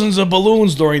thousands of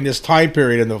balloons during this time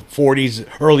period in the 40s,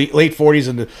 late 40s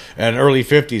and early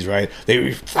 50s, right?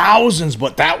 Thousands,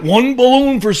 but that one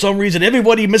balloon, for some reason,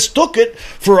 everybody mistook it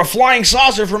for a flying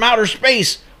saucer from outer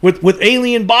space with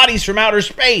alien bodies from outer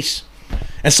space.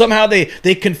 And somehow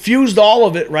they confused all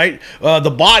of it, right? The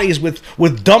bodies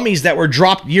with dummies that were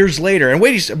dropped years later. And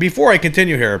wait, before I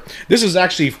continue here, this is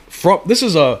actually from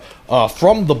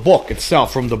the book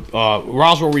itself, from the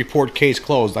Roswell Report Case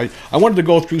Closed. I wanted to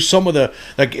go through some of the,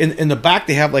 like in the back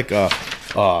they have like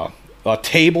a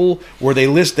table where they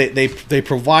list they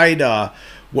provide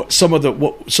some of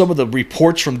the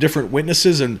reports from different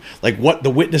witnesses and like what the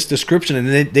witness description, and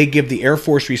then they give the Air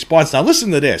Force response. Now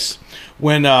listen to this.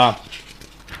 When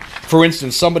for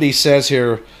instance, somebody says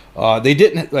here they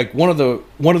didn't, like one of the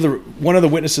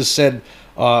witnesses said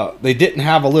they didn't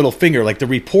have a little finger. Like the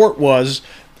report was,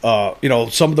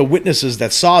 some of the witnesses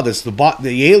that saw this,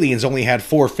 the aliens only had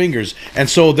 4 fingers, and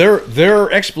so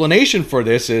their explanation for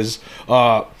this is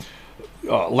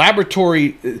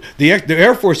laboratory. The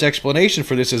Air Force explanation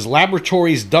for this is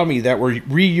laboratories dummy that were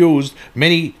reused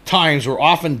many times were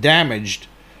often damaged,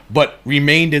 but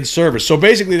remained in service. So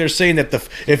basically, they're saying that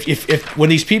if when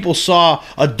these people saw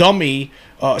a dummy,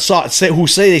 who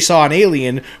say they saw an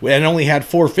alien and only had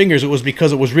 4 fingers, it was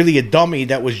because it was really a dummy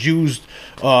that was used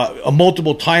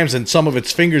multiple times and some of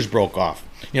its fingers broke off.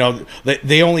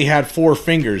 They only had 4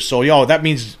 fingers, so that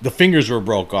means the fingers were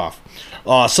broke off.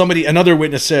 Another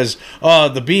witness says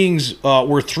the beings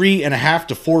were 3.5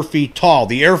 to 4 feet tall.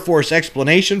 The Air Force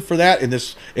explanation for that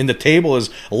in the table is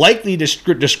likely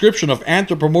description of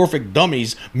anthropomorphic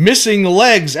dummies missing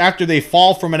legs after they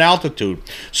fall from an altitude.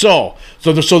 So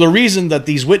the reason that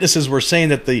these witnesses were saying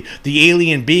that the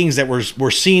alien beings that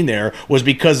were seen there was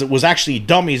because it was actually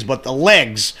dummies, but the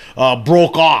legs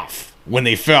broke off when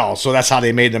they fell. So that's how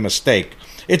they made the mistake.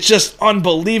 It's just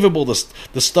unbelievable,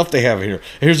 the stuff they have here.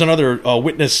 Here's another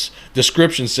witness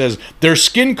description. Says their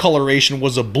skin coloration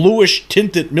was a bluish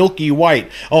tinted milky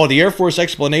white. Oh, the Air Force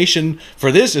explanation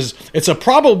for this is it's a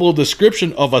probable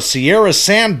description of a Sierra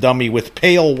Sam dummy with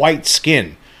pale white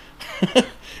skin.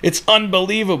 It's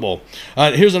unbelievable.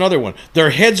 Here's another one.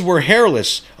 Their heads were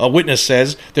hairless, a witness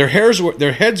says. Their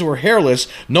heads were hairless,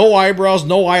 no eyebrows,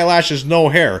 no eyelashes, no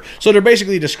hair. So they're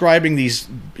basically describing these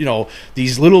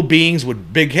little beings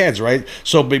with big heads, right?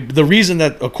 So the reason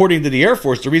that, according to the Air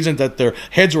Force, the reason that their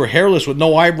heads were hairless with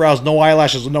no eyebrows, no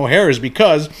eyelashes, and no hair is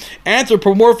because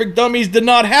anthropomorphic dummies did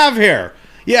not have hair.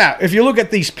 Yeah, if you look at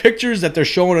these pictures that they're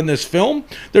showing in this film,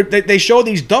 they show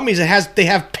these dummies. They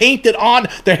have painted on,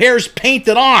 the hair's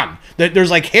painted on.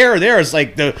 There's like hair there. It's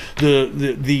like the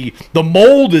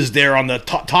mold is there on the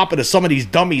top of some of these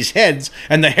dummies' heads,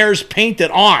 and the hair's painted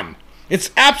on.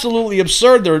 It's absolutely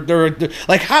absurd. They're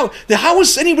like, how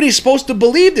is anybody supposed to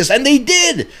believe this? And they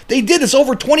did. It's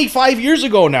over 25 years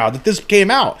ago now that this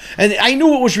came out, and I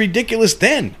knew it was ridiculous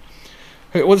then.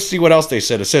 Let's see what else they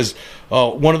said. It says,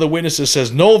 one of the witnesses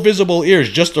says, no visible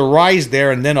ears, just a rise there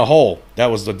and then a hole. That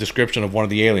was the description of one of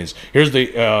the aliens. Here's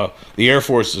the Air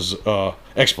Force's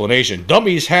explanation.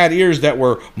 Dummies had ears that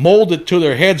were molded to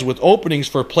their heads with openings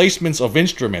for placements of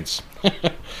instruments.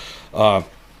 Let's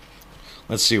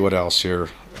see what else here.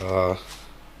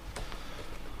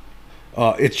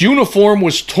 Its uniform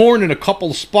was torn in a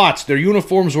couple spots. Their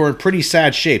uniforms were in pretty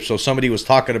sad shape. So somebody was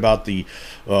talking about the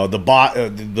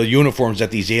uniforms that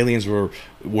these aliens were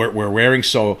wearing.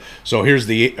 So here's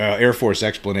the Air Force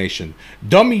explanation.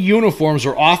 Dummy uniforms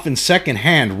are often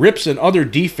secondhand. Rips and other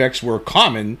defects were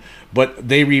common, but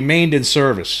they remained in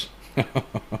service.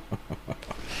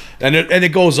 And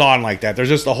it goes on like that. There's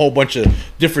just a whole bunch of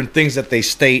different things that they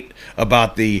state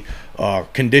about the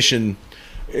condition.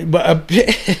 But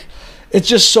it's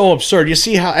just so absurd. You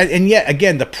see how, and yet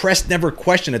again, the press never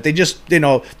questioned it. They just,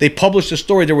 they published a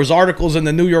story. There was articles in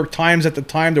the New York Times at the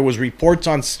time. There was reports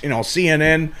on,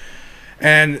 CNN,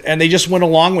 and they just went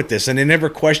along with this, and they never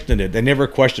questioned it.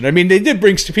 I mean, they did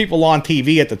bring people on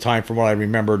TV at the time, from what I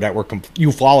remember, that were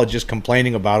ufologists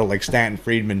complaining about it, like Stanton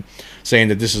Friedman, saying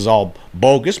that this is all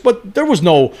bogus. But there was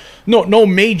no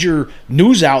major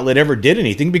news outlet ever did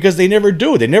anything, because they never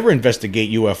do. They never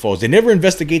investigate UFOs. They never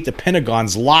investigate the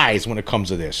Pentagon's lies when it comes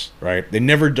to this, right? They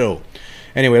never do.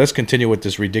 Anyway, let's continue with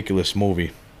this ridiculous movie.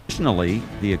 Additionally,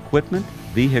 the equipment,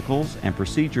 vehicles, and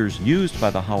procedures used by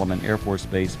the Holloman Air Force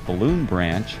Base Balloon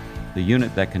Branch, the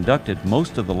unit that conducted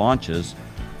most of the launches,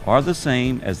 are the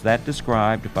same as that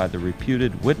described by the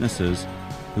reputed witnesses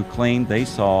who claimed they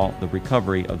saw the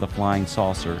recovery of the flying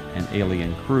saucer and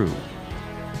alien crew.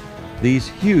 These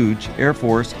huge Air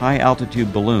Force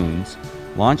high-altitude balloons,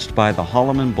 launched by the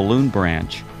Holloman Balloon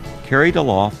Branch, carried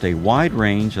aloft a wide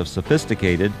range of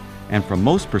sophisticated and, from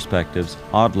most perspectives,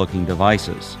 odd-looking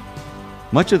devices.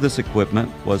 Much of this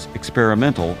equipment was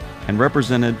experimental and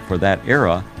represented, for that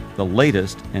era, the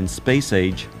latest in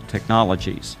space-age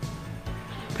technologies.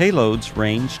 Payloads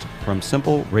ranged from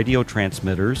simple radio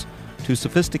transmitters to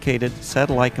sophisticated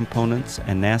satellite components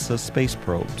and NASA space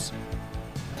probes.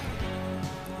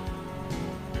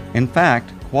 In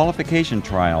fact, qualification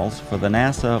trials for the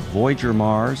NASA Voyager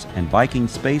Mars and Viking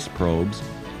space probes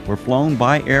were flown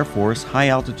by Air Force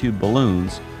high-altitude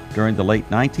balloons during the late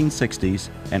 1960s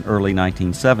and early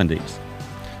 1970s.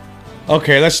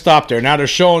 Okay, let's stop there. Now they're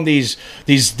showing these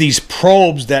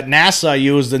probes that NASA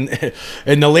used in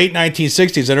the late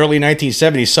 1960s and early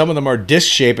 1970s. Some of them are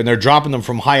disc-shaped, and they're dropping them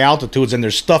from high altitudes, and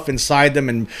there's stuff inside them,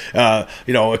 and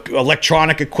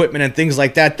electronic equipment and things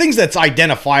like that. Things that's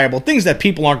identifiable, things that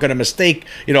people aren't going to mistake,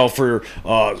 for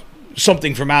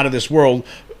something from out of this world,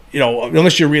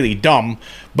 unless you're really dumb.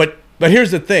 But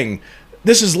here's the thing.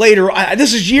 This is later.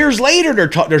 This is years later.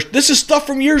 This is stuff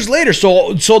from years later.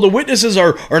 So the witnesses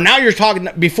are now you're talking.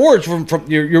 Before it's from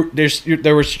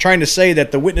they were trying to say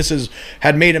that the witnesses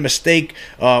had made a mistake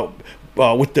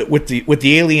with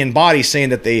the alien bodies, saying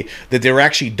that they were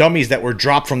actually dummies that were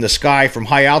dropped from the sky from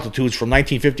high altitudes from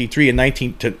 1953 and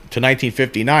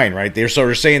 1959, right? They're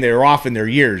sort of saying they were off in their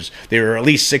years. They were at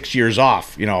least 6 years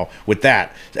off, with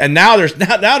that. And now we're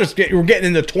getting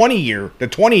in the 20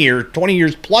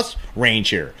 years plus range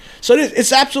here. So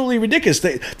it's absolutely ridiculous.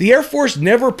 The Air Force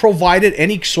never provided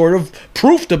any sort of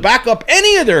proof to back up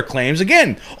any of their claims.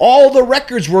 Again, all the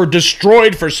records were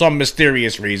destroyed for some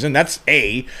mysterious reason. That's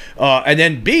A. And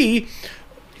then B,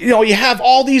 you have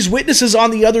all these witnesses on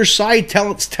the other side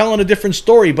telling a different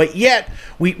story, but yet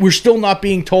we're still not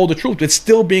being told the truth. It's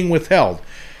still being withheld.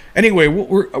 Anyway,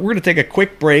 we're going to take a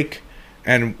quick break,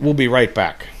 and we'll be right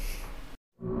back.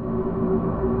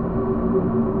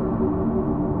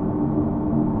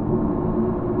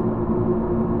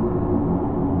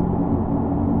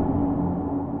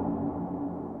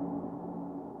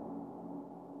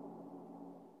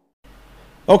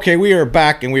 Okay, we are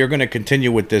back, and we are going to continue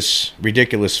with this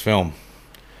ridiculous film.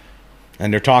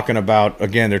 And they're talking about the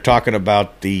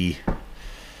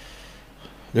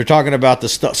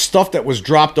stuff that was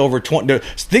dropped over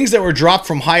things that were dropped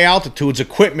from high altitudes,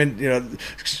 equipment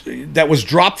that was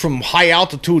dropped from high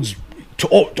altitudes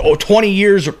 20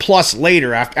 years or plus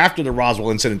later after the Roswell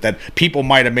incident that people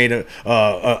might have made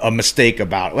a mistake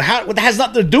about. It has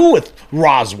nothing to do with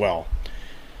Roswell.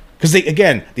 Because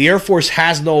the Air Force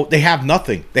have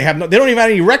nothing. They don't even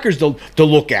have any records to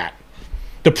look at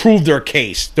to prove their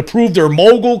case, to prove their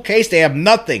mogul case. They have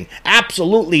nothing,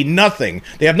 absolutely nothing.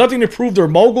 They have nothing to prove their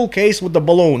mogul case with the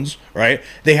balloons, right?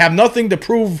 They have nothing to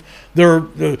prove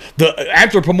the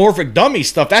anthropomorphic dummy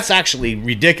stuff. That's actually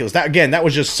ridiculous. That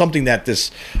was just something that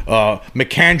this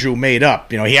McAndrew made up.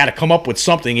 He had to come up with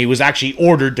something. He was actually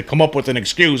ordered to come up with an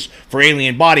excuse for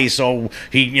alien bodies, so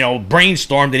he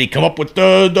brainstormed and he come up with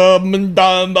how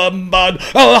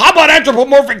about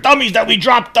anthropomorphic dummies that we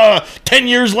dropped 10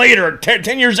 years later,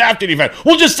 10 years after the event.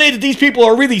 We'll just say that these people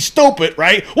are really stupid,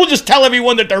 right? We'll just tell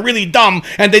everyone that they're really dumb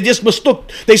and they just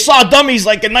mistook. They saw dummies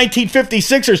like in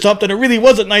 1956 or something. It really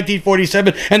wasn't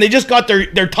 1947, and they just got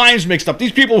their times mixed up.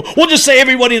 These people, we'll just say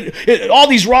everybody, all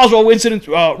these Roswell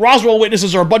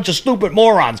witnesses are a bunch of stupid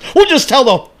morons. We'll just tell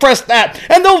the press that,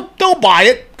 and they'll buy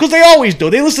it, because they always do.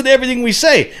 They listen to everything we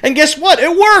say, and guess what?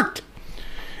 It worked.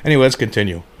 Anyway, let's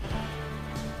continue.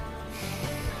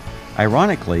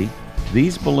 Ironically,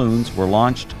 these balloons were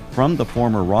launched from the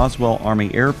former Roswell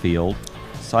Army Airfield,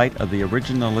 site of the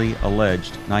originally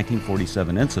alleged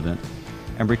 1947 incident,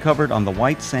 and recovered on the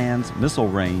White Sands Missile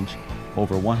Range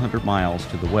over 100 miles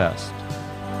to the west.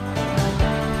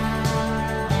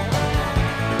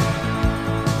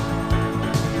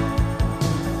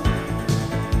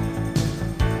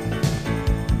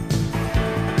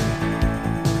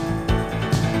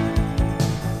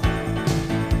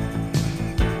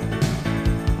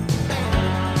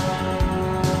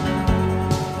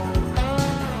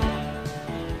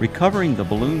 Recovering the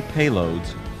balloon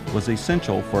payloads was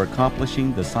essential for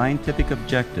accomplishing the scientific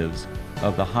objectives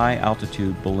of the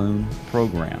high-altitude balloon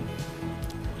program.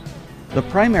 The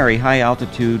primary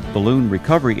high-altitude balloon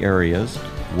recovery areas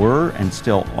were and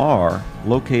still are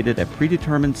located at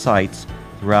predetermined sites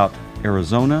throughout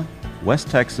Arizona, West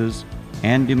Texas,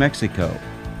 and New Mexico,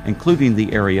 including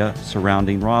the area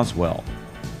surrounding Roswell.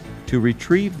 To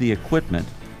retrieve the equipment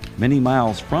many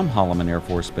miles from Holloman Air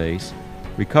Force Base,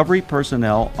 recovery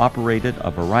personnel operated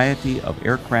a variety of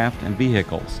aircraft and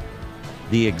vehicles.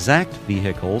 The exact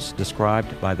vehicles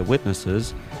described by the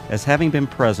witnesses as having been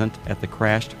present at the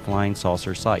crashed flying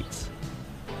saucer sites.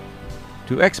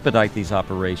 To expedite these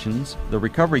operations, the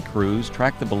recovery crews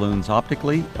tracked the balloons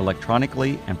optically,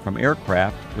 electronically, and from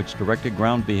aircraft which directed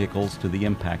ground vehicles to the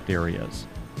impact areas.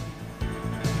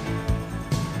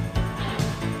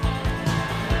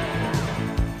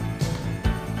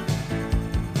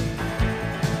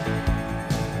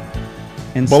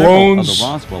 In balloons,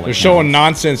 several of the Roswell they're showing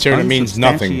nonsense here that means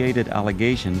nothing. Unsubstantiated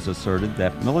allegations asserted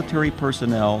that military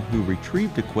personnel who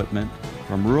retrieved equipment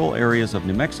from rural areas of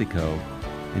New Mexico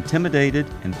intimidated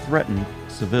and threatened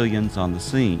civilians on the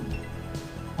scene.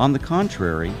 On the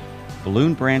contrary,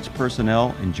 Balloon Branch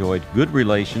personnel enjoyed good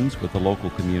relations with the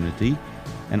local community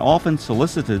and often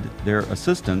solicited their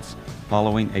assistance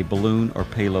following a balloon or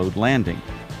payload landing.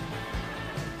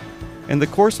 In the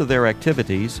course of their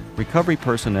activities, recovery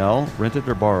personnel rented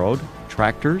or borrowed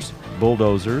tractors,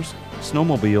 bulldozers,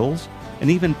 snowmobiles, and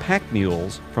even pack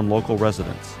mules from local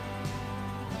residents.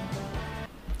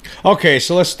 Okay,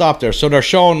 so let's stop there. So they're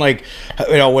showing, like,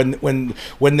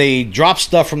 when they drop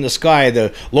stuff from the sky,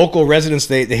 the local residents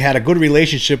they had a good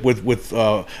relationship with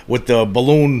the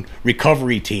balloon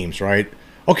recovery teams, right?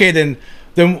 Okay, then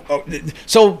Then,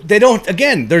 so they don't.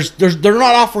 Again, they're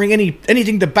not offering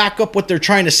anything to back up what they're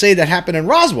trying to say that happened in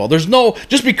Roswell. There's no,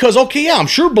 just because, okay, yeah, I'm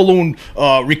sure balloon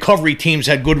recovery teams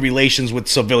had good relations with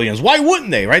civilians. Why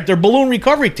wouldn't they? Right? They're balloon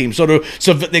recovery teams. So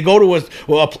they go to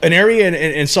an area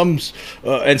in some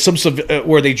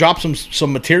where they drop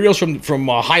some materials from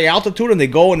high altitude, and they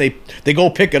go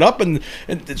pick it up, and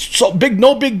it's so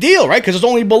no big deal, right? Because it's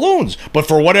only balloons. But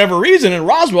for whatever reason in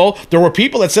Roswell, there were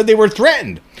people that said they were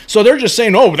threatened. So they're just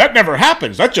saying, "Oh, that never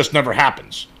happens. That just never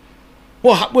happens."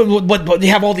 Well, but they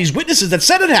have all these witnesses that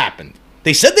said it happened.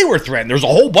 They said they were threatened. There's a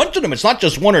whole bunch of them. It's not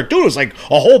just one or two. It's like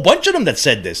a whole bunch of them that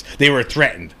said this. They were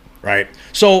threatened, right?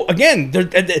 So again,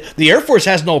 the Air Force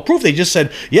has no proof. They just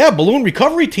said, "Yeah, balloon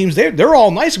recovery teams. They're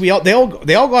all nice. They all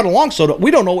got along. So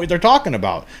we don't know what they're talking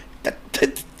about."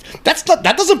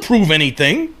 That doesn't prove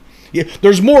anything. Yeah,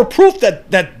 there's more proof that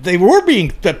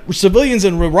civilians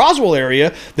in the Roswell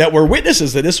area that were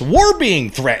witnesses to this were being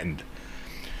threatened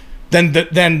than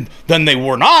they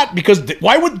were not, because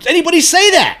why would anybody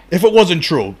say that if it wasn't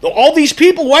true? All these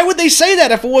people, why would they say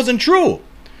that if it wasn't true?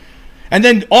 And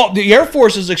then the Air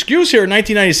Force's excuse here in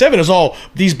 1997 is all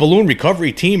these balloon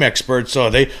recovery team experts.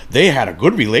 They had a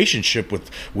good relationship with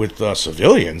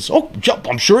civilians. Oh,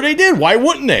 I'm sure they did. Why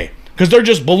wouldn't they? Because they're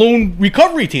just balloon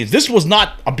recovery teams. This was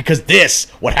not because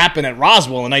what happened at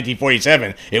Roswell in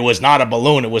 1947. It was not a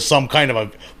balloon. It was some kind of a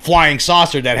flying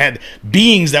saucer that had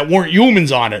beings that weren't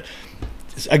humans on it.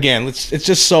 Again, it's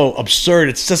just so absurd.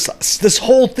 It's just, this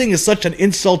whole thing is such an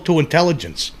insult to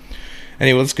intelligence.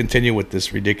 Anyway, let's continue with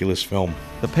this ridiculous film.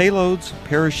 The payloads,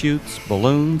 parachutes,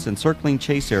 balloons, and circling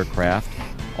chase aircraft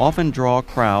often draw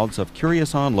crowds of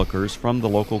curious onlookers from the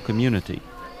local community.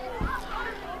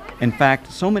 In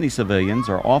fact, so many civilians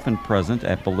are often present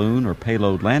at balloon or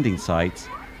payload landing sites,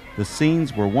 the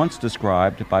scenes were once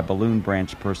described by balloon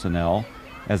branch personnel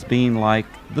as being like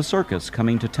the circus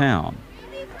coming to town.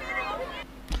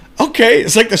 Okay,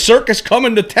 it's like the circus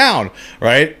coming to town,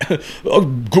 right?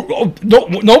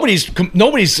 Nobody's.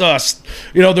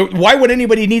 Why would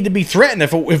anybody need to be threatened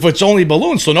if it's only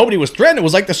balloons? So nobody was threatened. It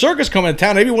was like the circus coming to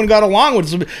town. Everyone got along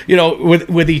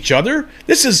with each other.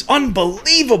 This is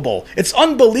unbelievable. It's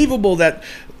unbelievable that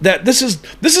this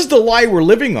is the lie we're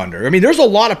living under. I mean, there's a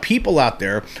lot of people out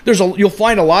there. You'll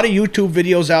find a lot of YouTube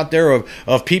videos out there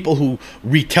of people who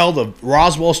retell the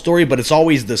Roswell story, but it's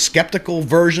always the skeptical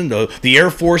version, the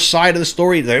Air Force side of the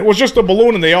story. It was just a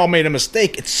balloon and they all made a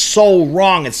mistake. It's so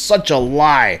wrong. It's such a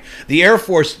lie. The Air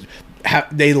Force,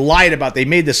 they lied about. They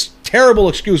made this terrible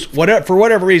excuse for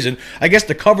whatever reason, I guess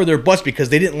to cover their butts, because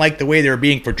they didn't like the way they were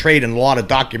being portrayed in a lot of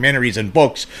documentaries and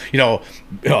books,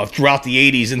 throughout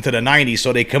the 80s into the 90s.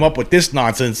 So they come up with this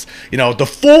nonsense, to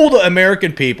fool the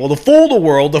American people, to fool the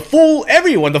world, to fool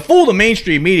everyone, to fool the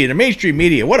mainstream media. The mainstream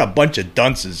media, what a bunch of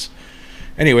dunces.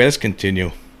 Anyway, let's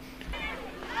continue.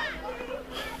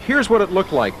 Here's what it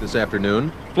looked like this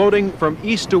afternoon, floating from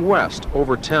east to west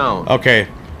over town. Okay.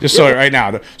 Just so right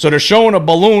now, so they're showing a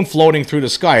balloon floating through the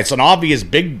sky. It's an obvious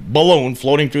big balloon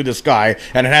floating through the sky,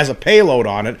 and it has a payload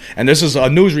on it. And this is a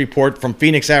news report from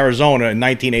Phoenix, Arizona in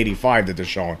 1985 that they're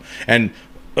showing. And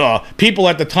people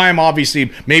at the time,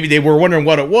 obviously, maybe they were wondering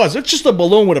what it was. It's just a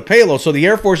balloon with a payload. So the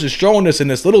Air Force is showing this in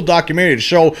this little documentary to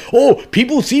show,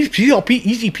 people see how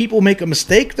easy people make a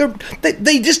mistake.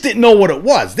 They just didn't know what it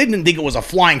was. They didn't think it was a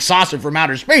flying saucer from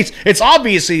outer space. It's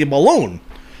obviously a balloon.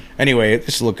 Anyway,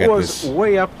 let's look at this. It was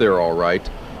way up there, all right.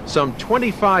 Some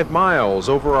 25 miles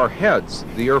over our heads,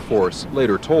 the Air Force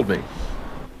later told me.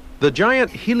 The giant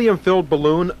helium-filled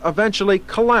balloon eventually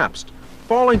collapsed,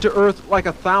 falling to Earth like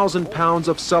 1,000 pounds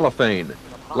of cellophane,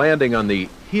 landing on the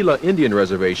Gila Indian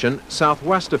Reservation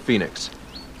southwest of Phoenix.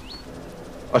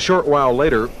 A short while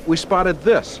later, we spotted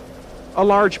this, a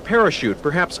large parachute,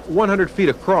 perhaps 100 feet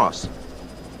across.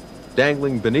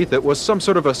 Dangling beneath it was some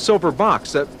sort of a silver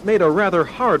box that made a rather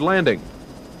hard landing.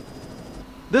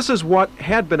 This is what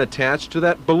had been attached to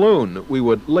that balloon, we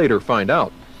would later find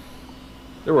out.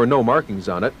 There were no markings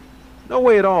on it, no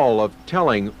way at all of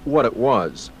telling what it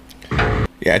was.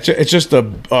 Yeah, it's just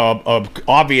a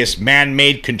obvious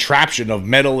man-made contraption of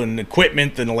metal and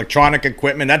equipment and electronic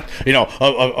equipment that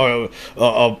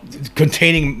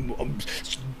containing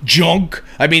junk.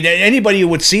 I mean, anybody who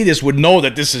would see this would know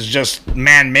that this is just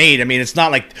man-made. I mean, it's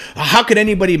not like, how could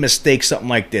anybody mistake something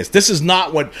like this? This is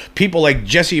not what people like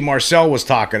Jesse Marcel was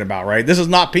talking about, right? This is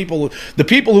not the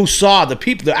people who saw,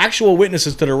 the actual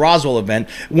witnesses to the Roswell event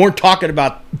weren't talking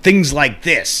about things like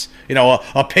this.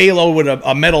 A payload with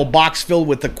a metal box filled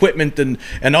with equipment and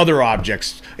other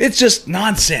objects. It's just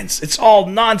nonsense. It's all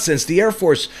nonsense. The Air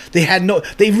Force,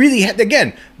 they really had,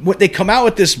 again, what they come out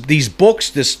with these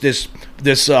books, this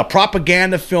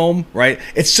propaganda film, right?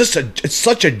 It's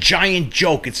such a giant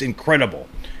joke. It's incredible.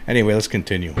 Anyway, let's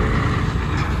continue.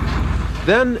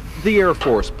 Then the Air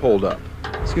Force pulled up.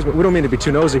 Excuse me, we don't mean to be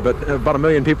too nosy, but about 1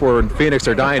 million people in Phoenix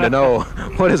are dying to know.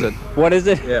 What is it? What is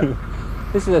it? Yeah.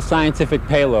 This is a scientific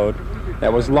payload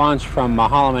that was launched from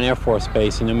Holloman Air Force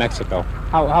Base in New Mexico.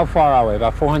 How far are we?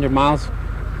 About 400 miles?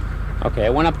 Okay,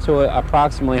 it went up to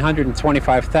approximately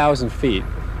 125,000 feet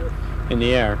in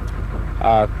the air,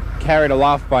 carried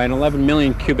aloft by an 11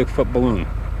 million cubic foot balloon.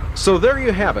 So there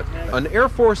you have it, an Air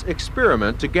Force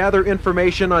experiment to gather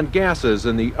information on gases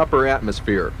in the upper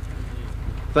atmosphere.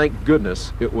 Thank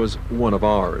goodness it was one of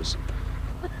ours.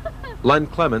 Len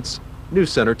Clements,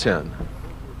 News Center 10.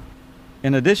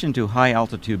 In addition to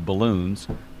high-altitude balloons,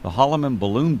 the Holloman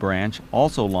Balloon Branch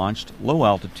also launched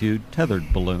low-altitude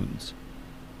tethered balloons.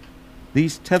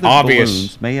 These tethered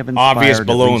balloons may have inspired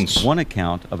at least one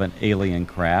account of an alien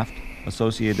craft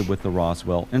associated with the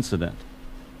Roswell incident.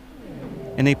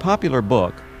 In a popular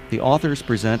book, the authors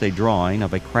present a drawing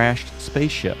of a crashed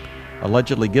spaceship,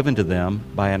 allegedly given to them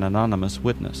by an anonymous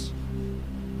witness.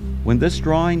 When this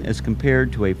drawing is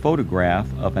compared to a photograph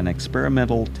of an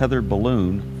experimental tethered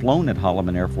balloon flown at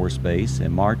Holloman Air Force Base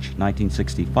in March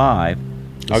 1965,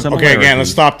 okay, again,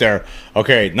 let's stop there.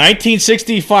 Okay,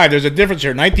 1965, there's a difference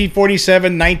here.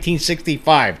 1947,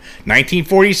 1965.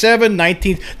 1947,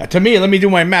 to me, let me do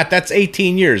my math, that's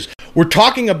 18 years. We're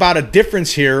talking about a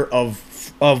difference here of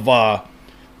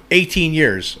 18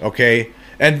 years, okay?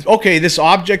 And okay, this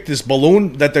object, this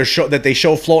balloon that they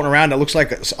show floating around that looks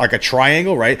like a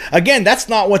triangle, right? Again, that's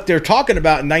not what they're talking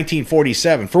about in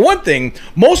 1947. For one thing,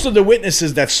 most of the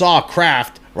witnesses that saw a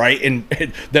craft, right,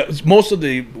 most of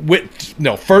the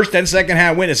first and second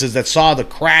hand witnesses that saw the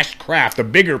crashed craft, the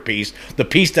bigger piece, the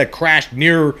piece that crashed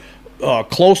near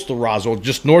close to Roswell,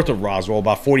 just north of Roswell,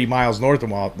 about 40 miles north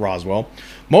of Roswell,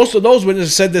 most of those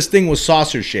witnesses said this thing was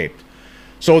saucer shaped.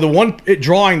 So the one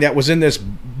drawing that was in this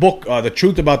book, The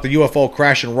Truth About the UFO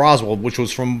Crash in Roswell, which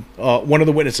was from one of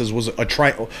the witnesses, was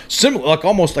similar,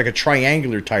 almost like a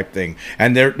triangular type thing.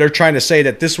 And they're trying to say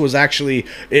that this was actually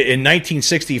in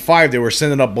 1965. They were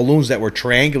sending up balloons that were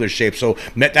triangular shaped. So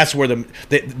that's where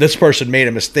this person made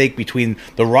a mistake between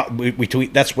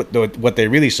that's what they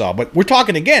really saw. But we're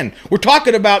talking about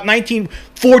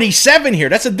 1947 here.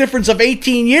 That's a difference of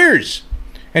 18 years.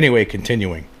 Anyway,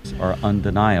 continuing. Are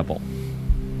undeniable.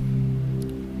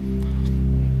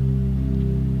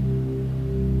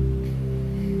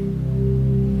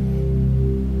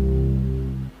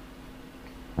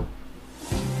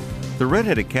 The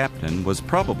red-headed captain was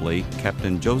probably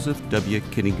Captain Joseph W.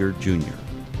 Kittinger, Jr.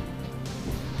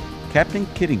 Captain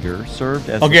Kittinger served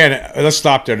as... Again, let's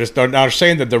stop there. Now, they're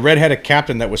saying that the red-headed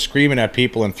captain that was screaming at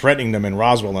people and threatening them in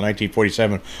Roswell in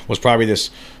 1947 was probably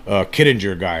this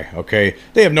Kittinger guy, okay?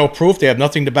 They have no proof. They have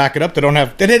nothing to back it up. They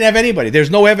didn't have anybody. There's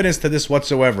no evidence to this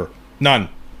whatsoever. None.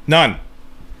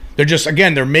 They're just,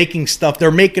 again, they're making stuff.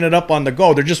 They're making it up on the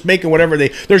go. They're just making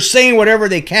they're saying whatever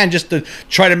they can just to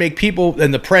try to make people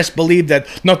and the press believe that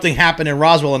nothing happened in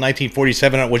Roswell in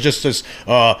 1947. It was just this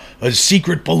a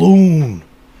secret balloon.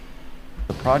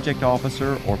 The project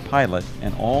officer or pilot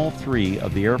in all three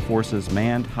of the Air Force's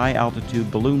manned high-altitude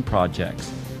balloon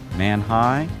projects, Man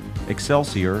High,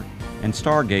 Excelsior, and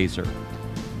Stargazer.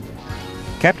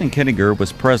 Captain Kittinger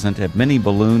was present at many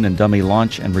balloon and dummy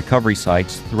launch and recovery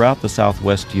sites throughout the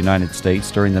southwest United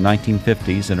States during the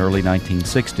 1950s and early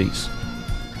 1960s.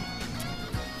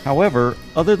 However,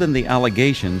 other than the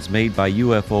allegations made by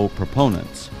UFO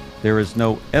proponents, there is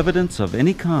no evidence of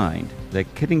any kind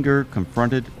that Kittinger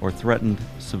confronted or threatened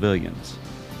civilians.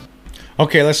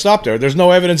 Okay, let's stop there. There's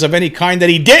no evidence of any kind that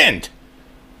he didn't.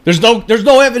 There's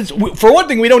no evidence. For one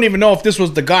thing, we don't even know if this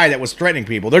was the guy that was threatening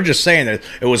people. They're just saying that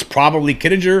it was probably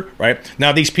Kittinger, right?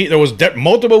 Now, there was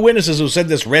multiple witnesses who said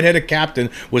this red-headed captain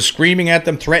was screaming at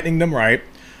them, threatening them, right?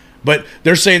 But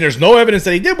they're saying there's no evidence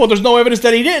that he did. Well, there's no evidence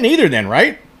that he didn't either then,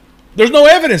 right? There's no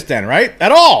evidence then, right?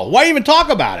 At all. Why even talk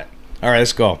about it? All right,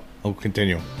 let's go. We'll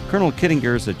continue. Colonel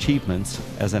Kittinger's achievements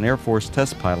as an Air Force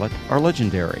test pilot are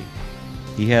legendary.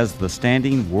 He has the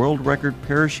standing world record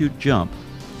parachute jump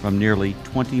from nearly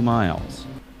 20 miles.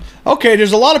 Okay,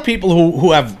 there's a lot of people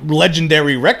who have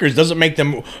legendary records. Doesn't make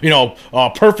them,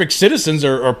 perfect citizens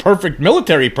or perfect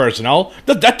military personnel.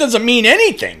 That doesn't mean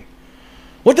anything.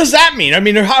 What does that mean? I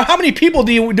mean, how many people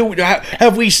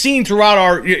have we seen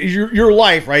throughout your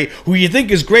life, right? Who you think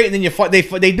is great, and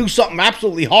then they do something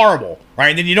absolutely horrible, right?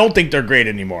 And then you don't think they're great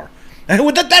anymore. And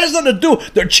that has nothing to do.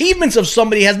 The achievements of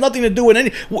somebody has nothing to do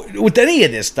with any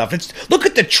of this stuff. Look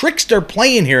at the tricks they're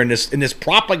playing here in this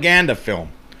propaganda film.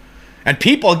 And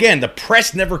people, again, the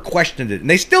press never questioned it, and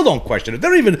they still don't question it. They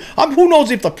don't even. Who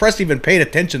knows if the press even paid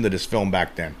attention to this film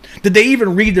back then? Did they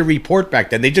even read the report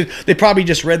back then? They probably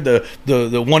just read the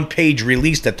 1-page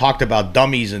release that talked about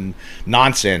dummies and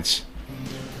nonsense.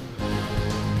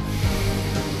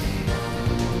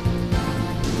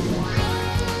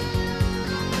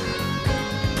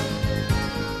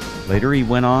 Later, he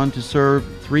went on to serve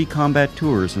 3 combat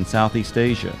tours in Southeast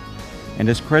Asia and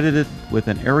is credited with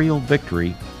an aerial victory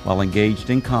while engaged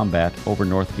in combat over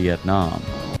North Vietnam.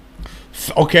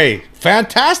 Okay,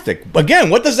 fantastic. Again,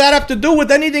 what does that have to do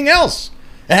with anything else?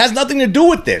 It has nothing to do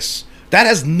with this. That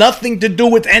has nothing to do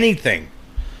with anything.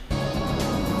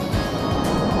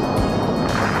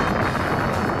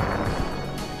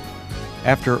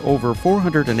 After over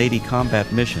 480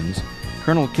 combat missions,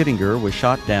 Colonel Kittinger was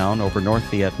shot down over North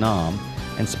Vietnam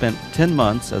and spent 10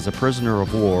 months as a prisoner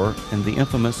of war in the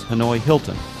infamous Hanoi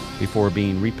Hilton before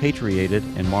being repatriated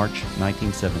in March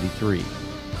 1973.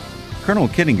 Colonel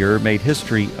Kittinger made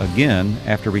history again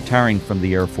after retiring from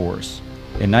the Air Force.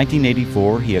 In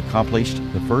 1984, he accomplished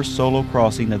the first solo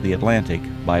crossing of the Atlantic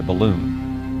by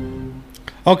balloon.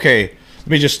 Okay, let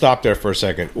me just stop there for a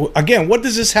second. Again, what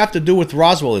does this have to do with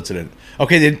Roswell incident?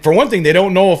 Okay, for one thing, they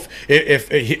don't know if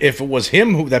it was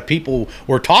him that people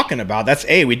were talking about. That's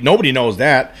nobody knows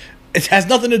that. It has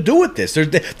nothing to do with this.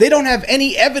 They don't have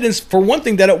any evidence, for one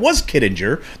thing, that it was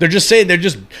Kittinger. They're just saying,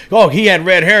 he had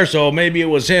red hair, so maybe it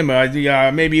was him.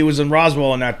 Maybe he was in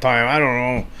Roswell in that time. I don't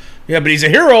know. Yeah, but he's a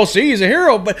hero. See, he's a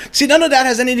hero. But see, none of that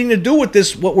has anything to do with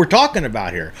this, what we're talking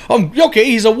about here. Okay,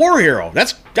 he's a war hero.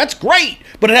 That's great.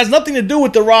 But it has nothing to do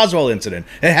with the Roswell incident.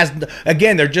 It has,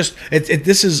 again, they're just,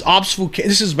 this is obfuscation.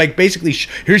 This is like basically,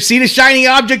 here, see the shiny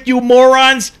object, you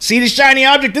morons? See the shiny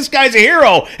object? This guy's a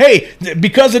hero. Hey,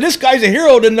 because of this guy's a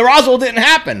hero, then the Roswell didn't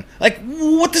happen. Like,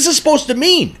 what is this supposed to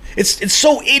mean? It's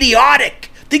so idiotic.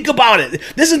 Think about it.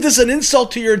 Isn't this an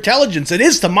insult to your intelligence? It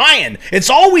is to mine. It's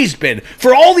always been.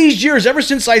 For all these years, ever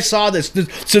since I saw this,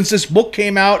 since this book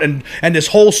came out and this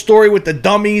whole story with the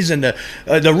dummies and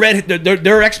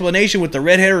their explanation with the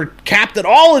red-haired captain,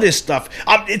 all of this stuff,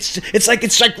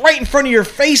 it's like right in front of your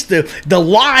face, the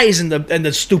lies and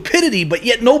the stupidity, but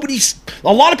yet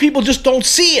a lot of people just don't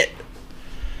see it.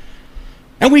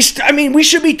 And we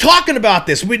should be talking about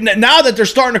this. Now that they're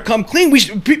starting to come clean,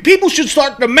 people should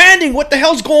start demanding what the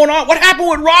hell's going on. What happened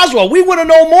with Roswell? We want to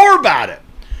know more about it.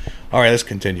 All right, let's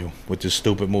continue with this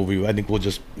stupid movie. I think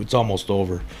it's almost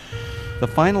over. The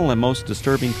final and most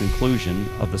disturbing conclusion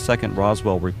of the second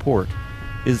Roswell report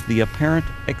is the apparent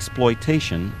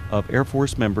exploitation of Air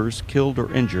Force members killed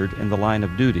or injured in the line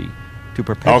of duty to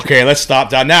perpetuate. Okay, let's stop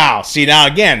that now. See, now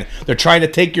again, they're trying to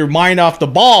take your mind off the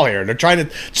ball here. They're trying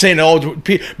to say,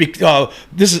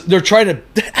 this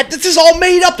is all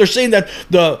made up. They're saying that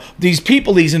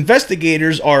these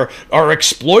investigators are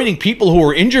exploiting people who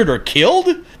are injured or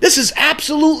killed. This is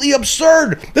absolutely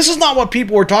absurd. This is not what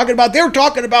people were talking about. They were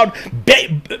talking about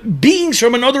beings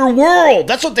from another world.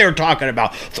 That's what they were talking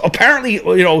about. So apparently,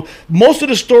 most of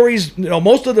the stories,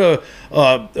 most of the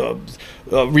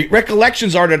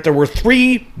recollections are that there were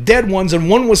 3 dead ones and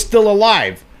 1 was still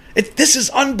alive. This is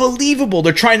unbelievable.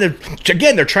 They're trying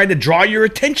to draw your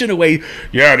attention away.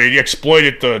 Yeah, they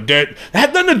exploited the dead. It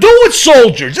had nothing to do with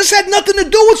soldiers. This had nothing to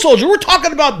do with soldiers. We're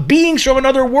talking about beings from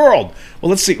another world. Well,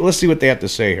 let's see what they have to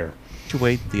say here.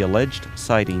 Perpetuate the alleged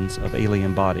sightings of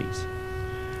alien bodies.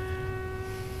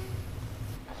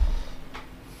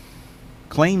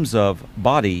 Claims of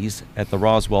bodies at the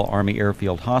Roswell Army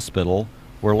Airfield Hospital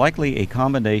were likely a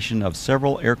combination of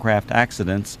several aircraft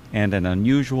accidents and an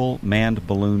unusual manned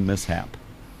balloon mishap.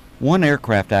 One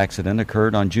aircraft accident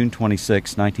occurred on June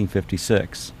 26,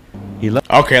 1956.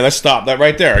 Okay, let's stop that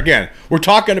right there. Again, we're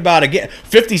talking about,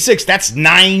 56, that's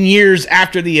 9 years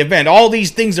after the event. All these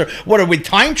things are we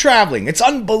time traveling? It's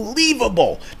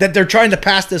unbelievable that they're trying to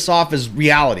pass this off as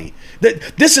reality.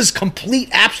 This is complete,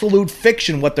 absolute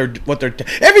fiction,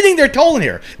 everything they're told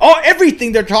here.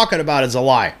 Everything they're talking about is a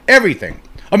lie. Everything.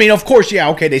 I mean, of course, yeah,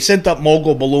 okay, they sent up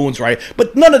mogul balloons, right?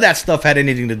 But none of that stuff had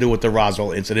anything to do with the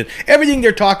Roswell incident. Everything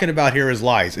they're talking about here is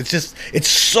lies.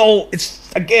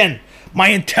 Again, my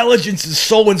intelligence is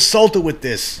so insulted with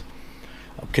this.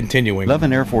 Continuing.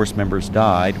 11 Air Force members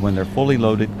died when their fully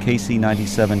loaded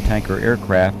KC-97 tanker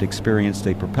aircraft experienced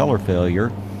a propeller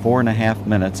failure 4.5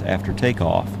 minutes after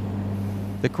takeoff.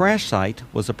 The crash site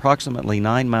was approximately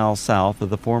 9 miles south of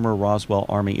the former Roswell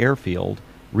Army Airfield,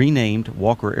 renamed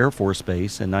Walker Air Force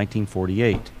Base in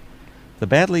 1948. The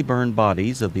badly burned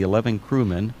bodies of the 11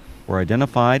 crewmen were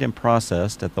identified and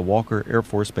processed at the Walker Air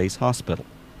Force Base Hospital.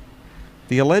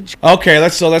 The alleged Okay,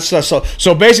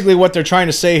 so basically what they're trying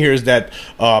to say here is that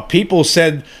people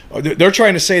said they're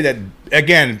trying to say that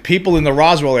again, people in the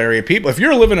Roswell area, if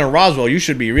you're living in Roswell, you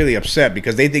should be really upset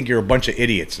because they think you're a bunch of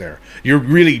idiots there. You're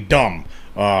really dumb.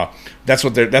 That's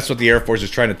what the Air Force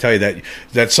is trying to tell you,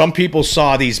 that some people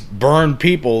saw these burned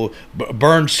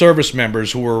service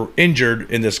members who were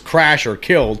injured in this crash or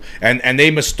killed, and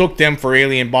they mistook them for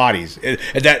alien bodies.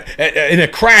 That in a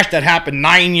crash that happened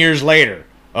 9 years later.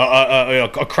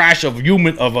 A crash of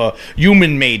a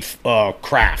human-made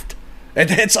craft.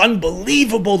 And it's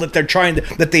unbelievable that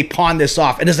that they pawn this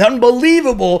off. And it's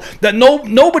unbelievable that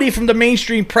nobody from the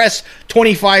mainstream press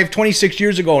 26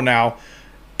 years ago now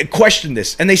questioned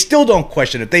this, and they still don't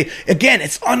question it.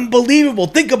 It's unbelievable.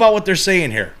 Think about what they're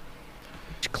saying here.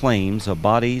 claims of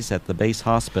bodies at the base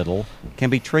hospital can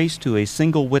be traced to a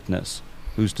single witness,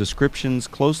 whose descriptions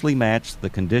closely match the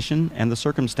condition and the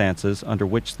circumstances under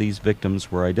which these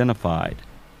victims were identified.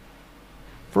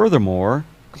 Furthermore,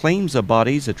 claims of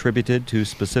bodies attributed to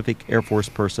specific Air Force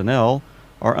personnel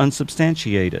are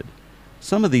unsubstantiated.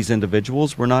 Some of these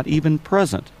individuals were not even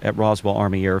present at Roswell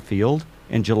Army Airfield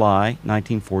in July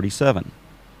 1947.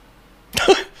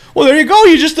 Well, there you go.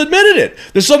 You just admitted it.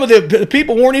 There's some of the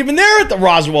people weren't even there at the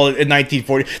Roswell in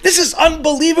 1940. This is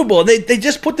unbelievable. They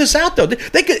just put this out, though.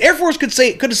 Air Force could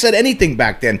have said anything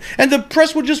back then, and the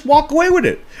press would just walk away with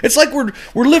it. It's like we're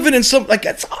living in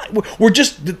we're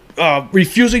just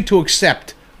refusing to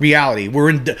accept reality.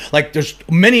 There's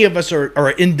many of us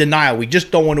are in denial. We just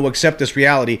don't want to accept this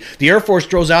reality. The Air Force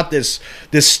throws out this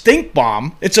stink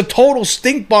bomb. It's a total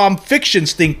stink bomb, fiction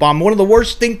stink bomb. One of the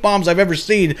worst stink bombs I've ever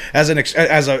seen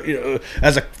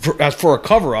for a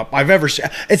cover up I've ever seen.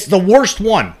 It's the worst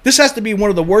one. This has to be one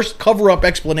of the worst cover up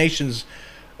explanations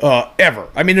ever.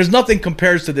 I mean, there's nothing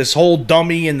compares to this whole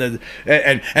dummy and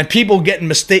people getting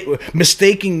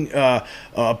mistaking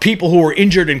people who were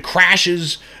injured in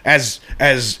crashes as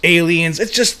aliens.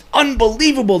 It's just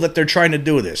unbelievable that they're trying to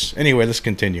do this. Anyway, let's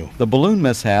continue. The balloon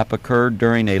mishap occurred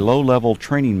during a low-level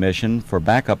training mission for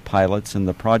backup pilots in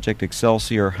the Project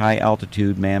Excelsior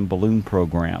high-altitude manned balloon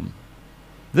program.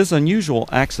 This unusual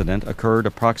accident occurred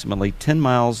approximately 10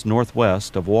 miles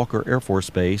northwest of Walker Air Force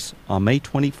Base on May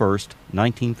 21st,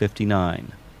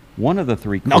 1959. One of the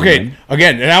three crewmen... Okay,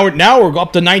 again, now we're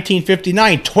up to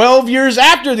 1959, 12 years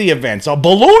after the events, a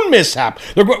balloon mishap.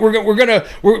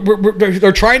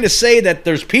 They're trying to say that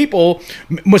there's people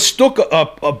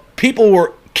people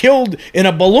were killed in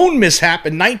a balloon mishap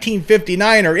in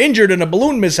 1959 or injured in a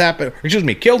balloon mishap, killed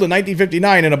in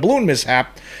 1959 in a balloon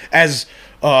mishap as...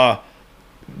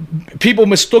 people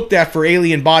mistook that for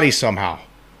alien bodies somehow.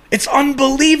 It's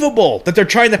unbelievable that they're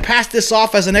trying to pass this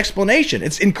off as an explanation.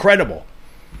 It's incredible.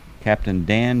 Captain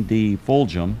Dan D.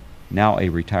 Fulgham, now a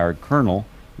retired colonel,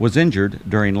 was injured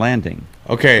during landing.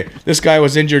 Okay, this guy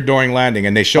was injured during landing,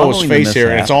 and they show his face here,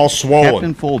 and it's all swollen.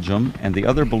 Captain Fulgham and the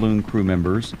other balloon crew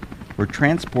members were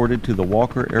transported to the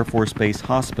Walker Air Force Base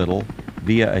Hospital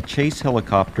via a chase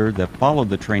helicopter that followed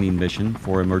the training mission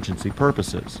for emergency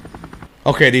purposes.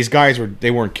 Okay, these guys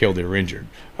weren't killed, they were injured.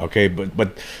 Okay,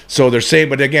 but so they're saying,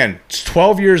 but again, it's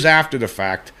 12 years after the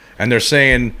fact, and they're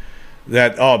saying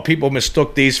that people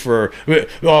mistook these for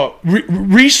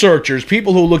researchers,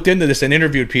 people who looked into this and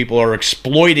interviewed people are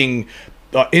exploiting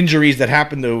injuries that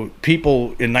happened to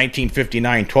people in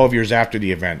 1959, 12 years after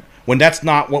the event. When that's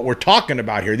not what we're talking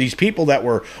about here. These people that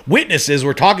were witnesses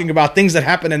were talking about things that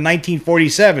happened in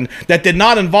 1947 that did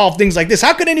not involve things like this.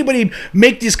 How could anybody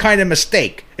make this kind of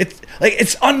mistake?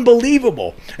 It's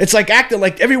unbelievable. It's like acting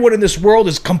like everyone in this world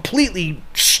is completely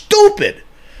stupid.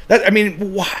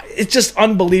 It's just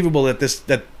unbelievable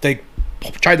that they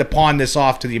tried to pawn this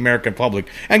off to the American public.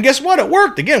 And guess what? It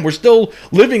worked. Again, we're still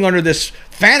living under this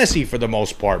fantasy for the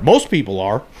most part. Most people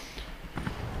are.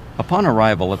 Upon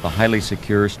arrival at the highly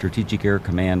secure Strategic Air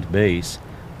Command base,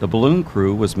 the balloon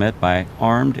crew was met by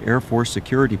armed Air Force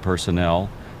security personnel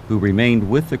who remained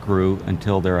with the crew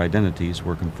until their identities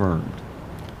were confirmed.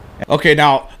 Okay,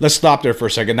 now let's stop there for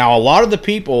a second. Now, a lot of the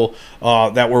people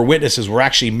that were witnesses were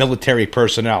actually military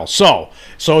personnel. So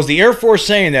is the Air Force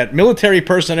saying that military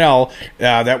personnel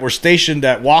that were stationed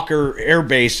at Walker Air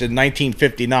Base in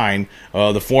 1959,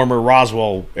 the former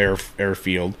Roswell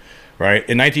airfield, right,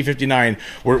 in 1959,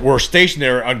 were stationed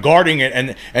there guarding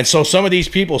it, and so some of these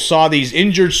people saw these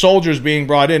injured soldiers being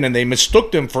brought in, and they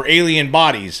mistook them for alien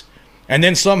bodies. And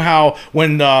then somehow,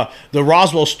 when the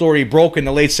Roswell story broke in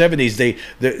the late 70s,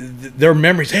 their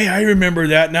memories, hey, I remember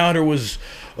that. Now there was,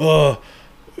 I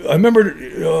remember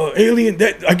alien.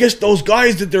 I guess those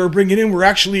guys that they were bringing in were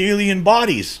actually alien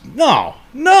bodies. No.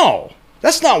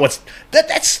 That's not what's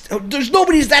that's. There's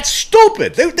nobody's that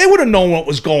stupid. They would have known what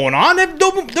was going on. There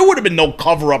would have been no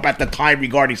cover up at the time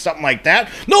regarding something like that.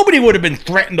 Nobody would have been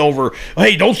threatened over.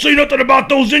 Hey, don't say nothing about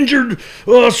those injured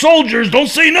soldiers. Don't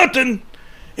say nothing.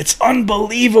 It's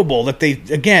unbelievable that they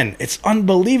again. It's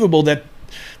unbelievable that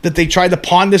they tried to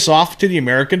pawn this off to the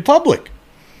American public.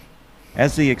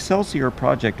 As the Excelsior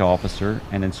project officer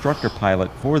and instructor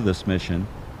pilot for this mission,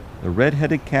 the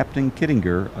red-headed Captain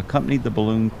Kittinger accompanied the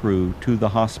balloon crew to the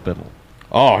hospital.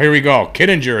 Oh, here we go.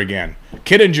 Kittinger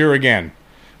again.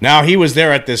 Now, he was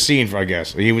there at this scene, I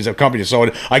guess. He was accompanied.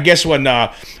 So I guess when,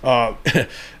 again,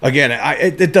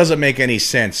 it doesn't make any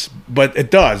sense. But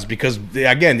it does because,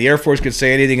 again, the Air Force could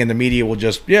say anything and the media will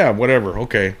just, yeah, whatever,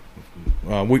 okay.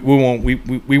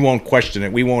 We won't question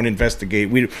it. We won't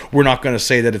investigate. We're not going to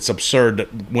say that it's absurd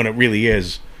when it really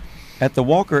is. At the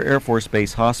Walker Air Force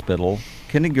Base Hospital,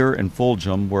 Kittinger and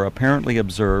Fulghum were apparently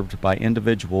observed by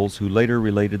individuals who later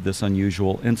related this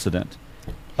unusual incident.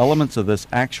 Elements of this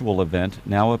actual event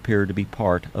now appear to be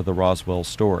part of the Roswell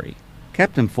story.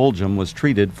 Captain Fulghum was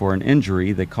treated for an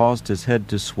injury that caused his head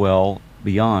to swell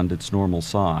beyond its normal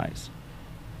size.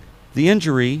 The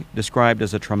injury, described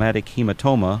as a traumatic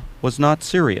hematoma, was not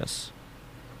serious.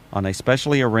 On a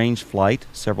specially arranged flight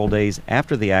several days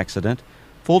after the accident,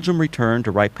 Fulghum returned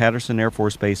to Wright-Patterson Air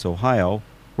Force Base, Ohio,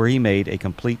 where he made a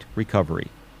complete recovery.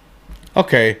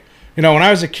 Okay. When I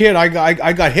was a kid, I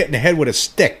got hit in the head with a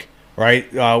stick, right?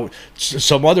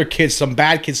 Some other kids, some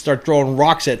bad kids start throwing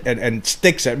rocks and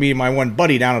sticks at me and my one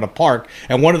buddy down at the park,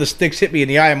 and one of the sticks hit me in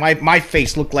the eye, and my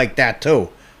face looked like that too,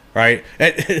 right?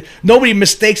 Nobody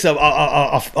mistakes a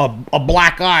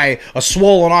black eye, a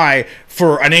swollen eye,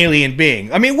 for an alien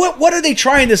being. I mean, what are they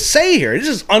trying to say here? This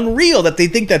is unreal that they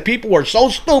think that people are so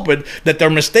stupid that they're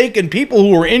mistaking people who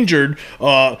were injured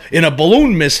in a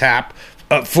balloon mishap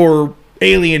for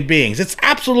alien beings. It's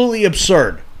absolutely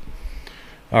absurd.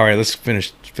 All right, let's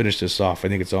finish this off. I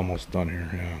think it's almost done here.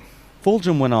 Yeah.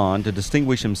 Fulghum went on to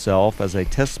distinguish himself as a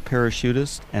test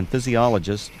parachutist and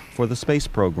physiologist for the space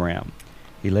program.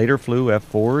 He later flew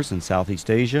F-4s in Southeast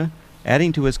Asia,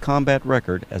 adding to his combat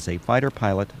record as a fighter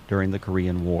pilot during the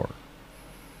Korean War.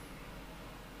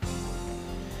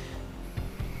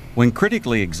 When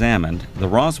critically examined, the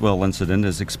Roswell incident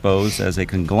is exposed as a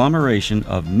conglomeration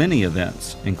of many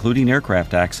events, including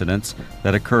aircraft accidents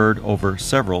that occurred over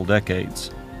several decades.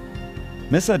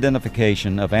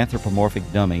 Misidentification of anthropomorphic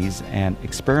dummies and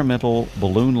experimental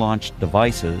balloon-launched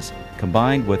devices,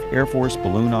 combined with Air Force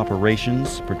balloon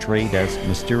operations portrayed as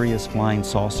mysterious flying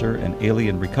saucer and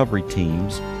alien recovery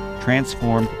teams,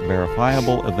 transformed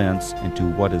verifiable events into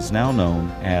what is now known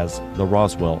as the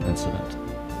Roswell incident.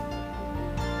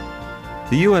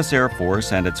 The U.S. Air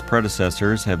Force and its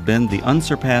predecessors have been the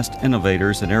unsurpassed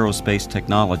innovators in aerospace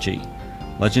technology.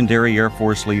 Legendary Air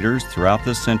Force leaders throughout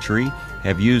this century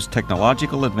have used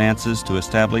technological advances to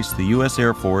establish the U.S.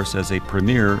 Air Force as a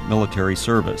premier military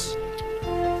service.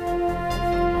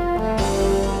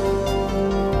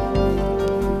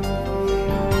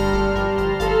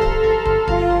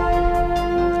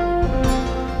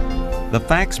 The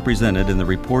facts presented in the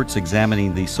reports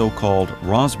examining the so-called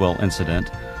Roswell incident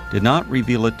did not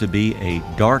reveal it to be a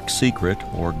dark secret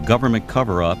or government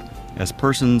cover-up as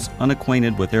persons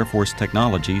unacquainted with Air Force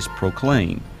technologies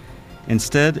proclaim.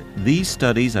 Instead, these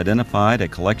studies identified a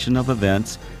collection of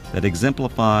events that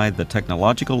exemplify the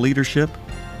technological leadership,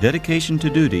 dedication to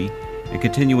duty, and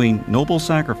continuing noble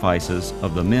sacrifices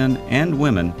of the men and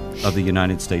women of the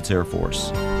United States Air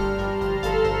Force.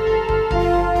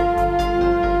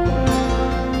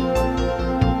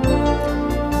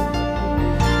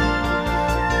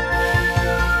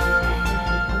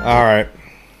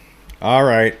 All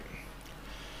right.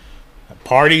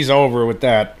 Party's over with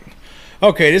that.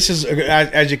 Okay, this is,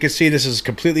 as you can see, this is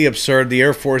completely absurd. The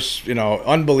Air Force,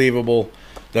 unbelievable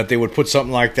that they would put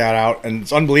something like that out. And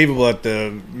it's unbelievable that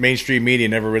the mainstream media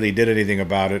never really did anything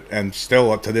about it. And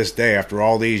still, up to this day, after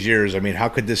all these years, I mean, how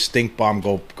could this stink bomb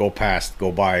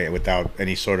go by without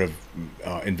any sort of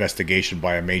investigation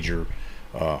by a major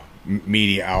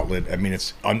media outlet? I mean,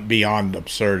 it's beyond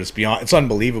absurd. It's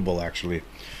unbelievable, actually.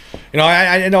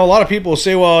 I know a lot of people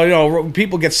say, well,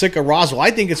 people get sick of Roswell.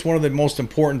 I think it's one of the most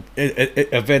important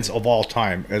events of all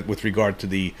time with regard to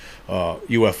the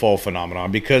UFO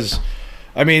phenomenon, because,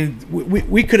 I mean,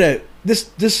 we could have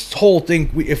this whole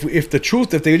thing. If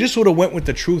they just would have went with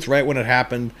the truth right when it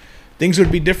happened, things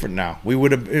would be different now.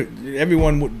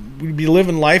 Everyone would be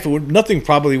living life. Nothing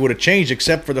probably would have changed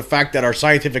except for the fact that our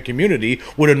scientific community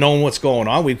would have known what's going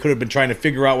on. We could have been trying to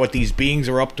figure out what these beings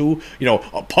are up to,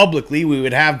 publicly. We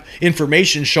would have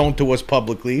information shown to us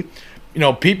publicly.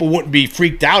 People wouldn't be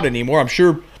freaked out anymore. I'm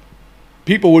sure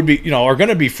people would be, are going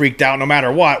to be freaked out no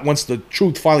matter what once the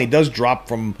truth finally does drop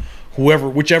from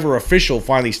whichever official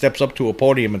finally steps up to a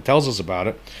podium and tells us about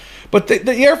it. But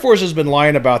the Air Force has been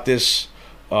lying about this,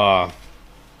 and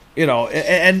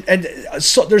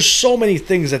so there's so many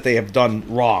things that they have done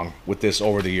wrong with this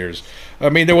over the years. I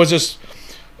mean, there was this,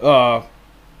 the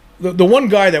one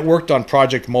guy that worked on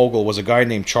Project Mogul was a guy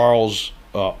named Charles,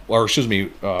 what was his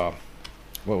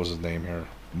name here?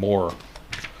 Moore.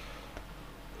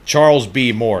 Charles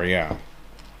B. Moore, yeah.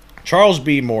 Charles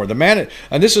B. Moore, the man,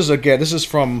 and this is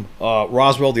from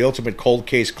Roswell, the Ultimate Cold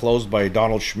Case Closed by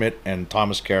Donald Schmidt and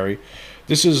Thomas Carey.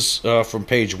 This is from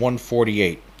page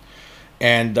 148,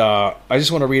 and I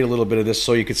just want to read a little bit of this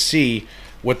so you could see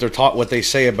what they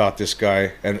say about this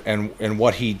guy and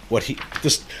what he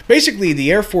this basically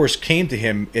the Air Force came to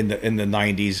him in the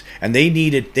 90s, and they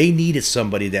needed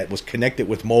somebody that was connected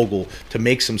with Mogul to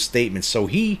make some statements. So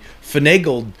he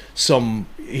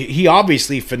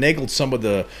obviously finagled some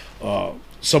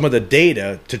of the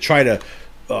data to try to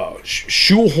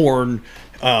shoehorn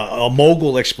a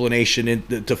Mogul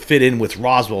explanation to fit in with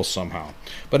Roswell somehow.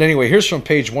 But anyway, here's from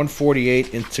page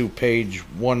 148 into page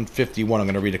 151. I'm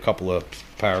going to read a couple of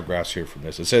paragraphs here from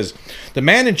this. It says, the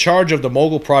man in charge of the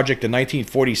Mogul project in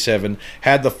 1947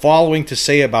 had the following to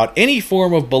say about any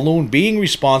form of balloon being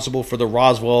responsible for the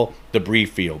Roswell debris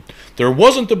field. There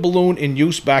wasn't a balloon in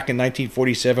use back in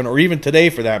 1947, or even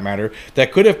today for that matter,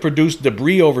 that could have produced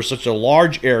debris over such a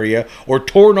large area or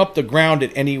torn up the ground in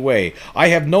any way. I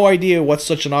have no idea what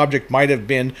such an object might have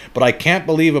been, but I can't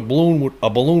believe a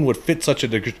balloon would fit such a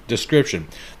description.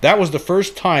 That was the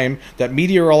first time that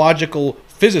meteorological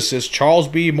physicist Charles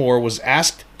B. Moore was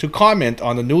asked to comment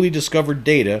on the newly discovered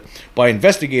data by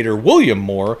investigator William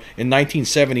Moore in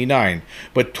 1979.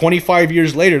 But 25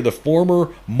 years later, the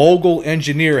former Mogul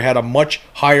engineer had a much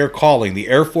higher calling. The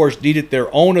Air Force needed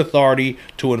their own authority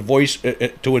to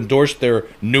endorse their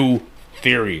new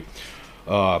theory.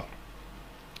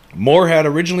 Moore had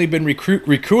originally been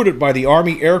recruited by the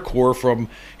Army Air Corps from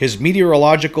his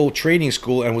meteorological training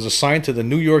school and was assigned to the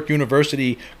New York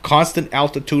University Constant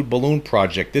Altitude Balloon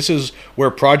Project. This is where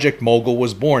Project Mogul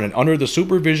was born, and under the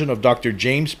supervision of Dr.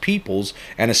 James Peoples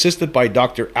and assisted by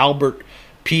Dr. Albert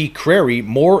P. Crary,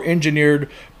 Moore engineered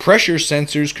pressure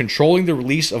sensors controlling the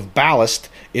release of ballast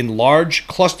in large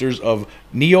clusters of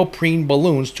neoprene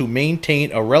balloons to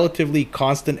maintain a relatively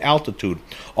constant altitude,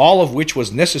 all of which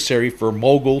was necessary for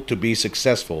Mogul to be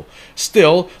successful.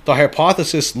 Still, the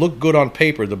hypothesis looked good on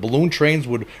paper. The balloon trains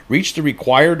would reach the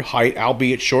required height,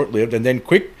 albeit short-lived, and then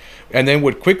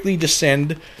would quickly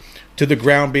descend to the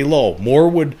ground below. Moore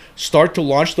would start to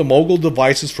launch the Mogul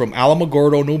devices from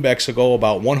Alamogordo, New Mexico,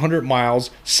 about 100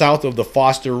 miles south of the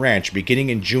Foster Ranch, beginning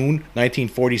in June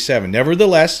 1947.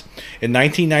 Nevertheless, in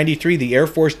 1993, the Air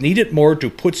Force needed Moore to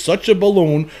put such a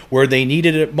balloon where they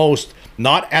needed it most,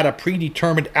 not at a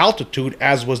predetermined altitude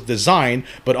as was designed,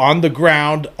 but on the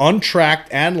ground,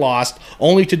 untracked and lost,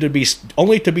 only to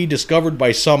be discovered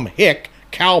by some hick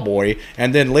cowboy,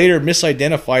 and then later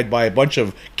misidentified by a bunch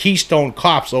of Keystone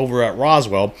cops over at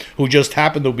Roswell who just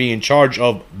happened to be in charge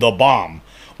of the bomb.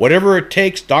 Whatever it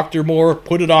takes, Dr. Moore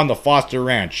put it on the Foster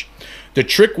Ranch. The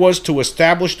trick was to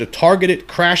establish the targeted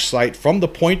crash site from the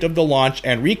point of the launch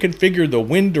and reconfigure the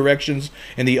wind directions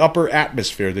in the upper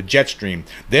atmosphere, the jet stream.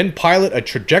 Then pilot a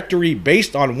trajectory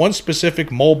based on one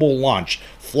specific mobile launch,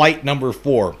 Flight Number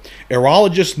 4.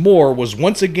 Aerologist Moore was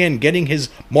once again getting his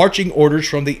marching orders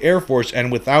from the Air Force,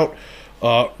 and without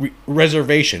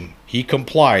reservation, he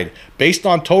complied. Based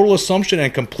on total assumption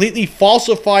and completely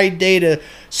falsified data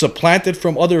supplanted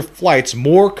from other flights,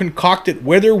 Moore concocted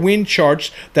weather wind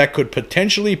charts that could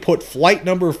potentially put Flight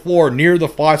Number 4 near the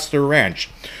Foster Ranch.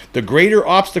 The greater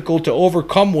obstacle to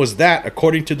overcome was that,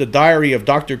 according to the diary of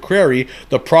Dr. Crary,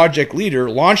 the project leader,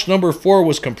 Launch Number 4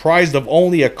 was comprised of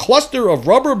only a cluster of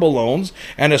rubber balloons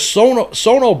and a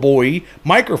sonobuoy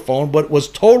microphone, but was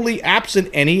totally absent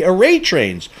any array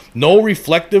trains. No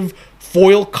reflective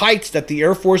foil kites that the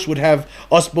Air Force would have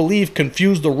us believe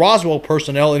confused the Roswell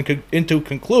personnel into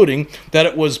concluding that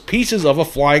it was pieces of a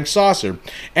flying saucer.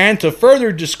 And to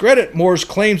further discredit Moore's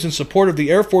claims in support of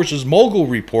the Air Force's Mogul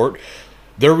report,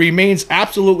 there remains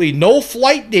absolutely no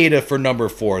flight data for Number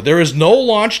 4. There is no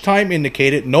launch time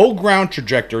indicated, no ground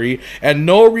trajectory, and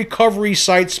no recovery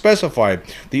site specified.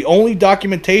 The only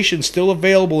documentation still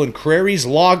available in Crary's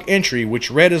log entry, which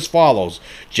read as follows: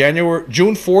 June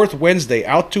 4th, Wednesday,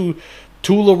 out to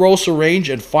La Rosa Range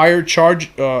and fired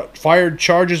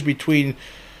charges between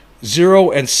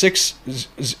 00 and 06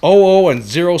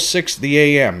 the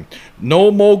a.m.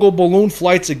 No Mogul balloon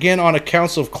flights again on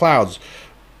accounts of clouds.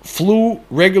 Flew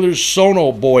regular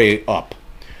sonobuoy up.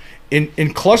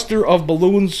 In cluster of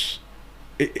balloons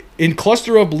in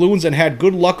cluster of balloons and had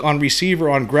good luck on receiver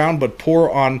on ground but poor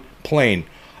on plane.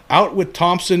 Out with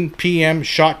Thompson PM,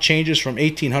 shot changes from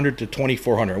 1800 to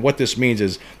 2400. And what this means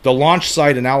is the launch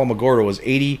site in Alamogordo was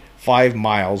 85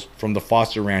 miles from the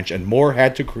Foster Ranch, and Moore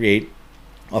had to create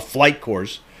a flight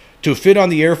course to fit on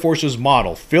the Air Force's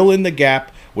model, fill in the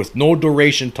gap with no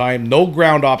duration time, no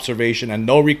ground observation, and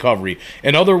no recovery.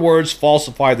 In other words,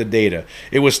 falsify the data.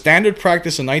 It was standard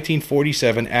practice in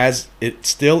 1947, as it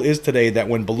still is today, that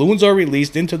when balloons are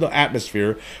released into the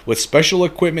atmosphere with special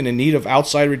equipment in need of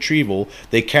outside retrieval,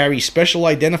 they carry special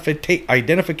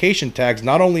identification tags,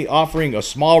 not only offering a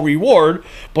small reward,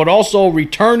 but also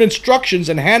return instructions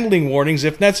and handling warnings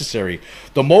if necessary.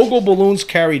 The Mogul balloons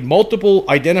carried multiple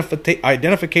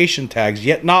identification tags,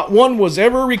 yet not one was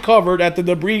ever recovered at the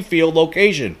debris field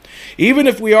location. Even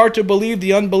if we are to believe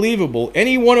the unbelievable,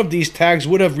 any one of these tags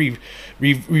would have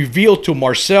revealed to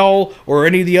Marcel or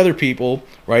any of the other people,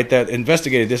 right, that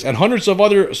investigated this, and hundreds of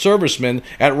other servicemen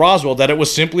at Roswell, that it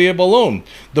was simply a balloon.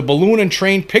 The balloon and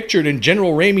train pictured in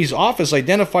General Ramey's office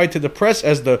identified to the press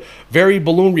as the very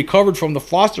balloon recovered from the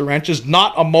Foster Ranch is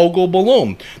not a Mogul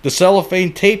balloon. The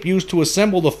cellophane tape used to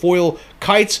assemble the foil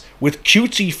kites with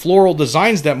cutesy floral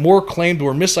designs that Moore claimed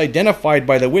were misidentified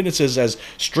by the witnesses as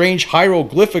strange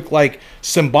hieroglyphic-like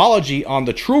symbology on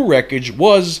the true wreckage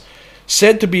was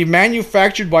said to be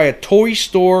manufactured by a toy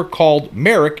store called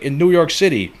Merrick in New York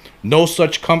City. No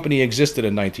such company existed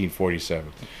in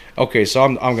 1947. Okay, so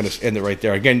I'm going to end it right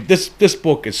there. Again, this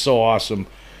book is so awesome.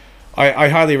 I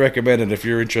highly recommend it if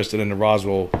you're interested in the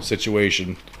Roswell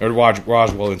situation, or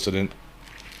Roswell incident.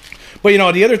 But, you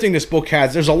know, the other thing this book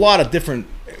has, there's a lot of different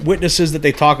witnesses that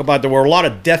they talk about. There were a lot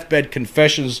of deathbed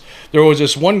confessions. There was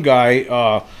this one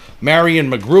guy, Marion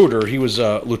Magruder. He was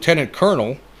a lieutenant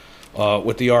colonel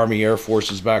with the Army Air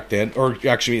Forces back then, or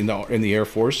actually in the Air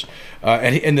Force.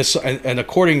 And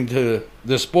according to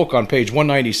this book on page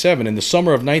 197, in the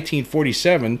summer of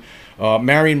 1947,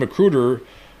 Marion Magruder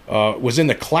was in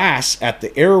the class at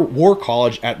the Air War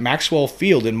College at Maxwell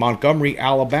Field in Montgomery,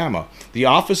 Alabama. The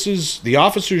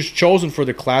officers chosen for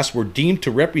the class were deemed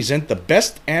to represent the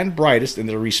best and brightest in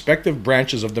their respective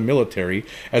branches of the military,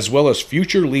 as well as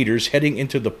future leaders heading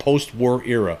into the post-war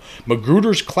era.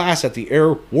 Magruder's class at the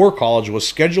Air War College was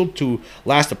scheduled to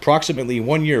last approximately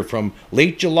 1 year, from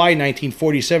late July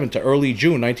 1947 to early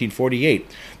June 1948.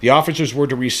 The officers were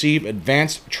to receive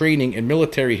advanced training in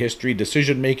military history,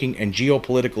 decision-making, and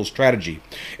geopolitical strategy.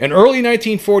 In early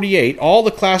 1948, all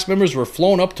the class members were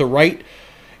flown up to Wright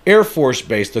Air Force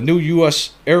Base, the new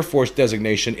U.S. Air Force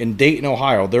designation in Dayton,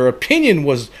 Ohio. Their opinion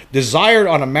was desired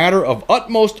on a matter of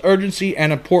utmost urgency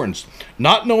and importance.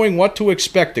 Not knowing what to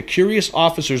expect, the curious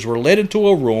officers were led into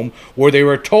a room where they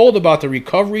were told about the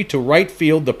recovery to Wright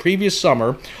Field the previous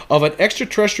summer of an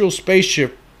extraterrestrial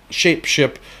spaceship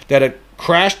that had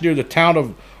crashed near the town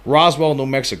of Roswell, New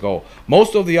Mexico.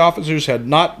 Most of the officers had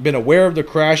not been aware of the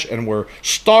crash and were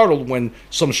startled when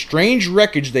some strange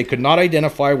wreckage they could not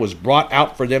identify was brought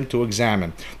out for them to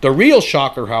examine. The real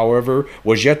shocker, however,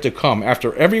 was yet to come.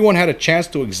 After everyone had a chance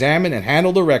to examine and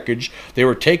handle the wreckage, they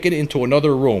were taken into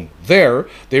another room. There,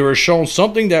 they were shown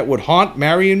something that would haunt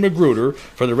Marion Magruder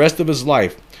for the rest of his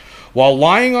life. While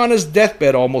lying on his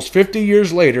deathbed almost 50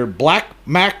 years later, Black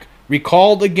Mac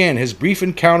recalled again his brief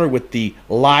encounter with the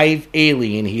live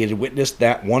alien he had witnessed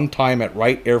that one time at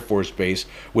Wright Air Force Base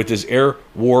with his Air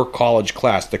War College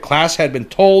class. The class had been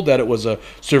told that it was a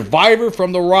survivor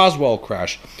from the Roswell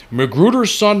crash.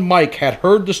 Magruder's son Mike had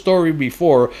heard the story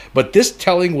before, but this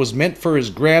telling was meant for his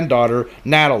granddaughter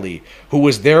Natalie, who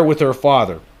was there with her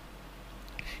father.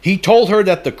 He told her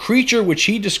that the creature, which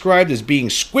he described as being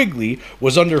squiggly,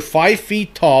 was under 5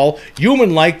 feet tall,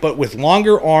 human-like, but with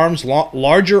longer arms,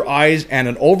 larger eyes, and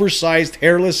an oversized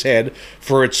hairless head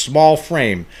for its small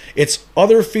frame. Its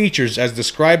other features, as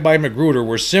described by Magruder,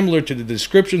 were similar to the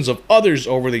descriptions of others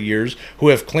over the years who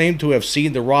have claimed to have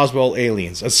seen the Roswell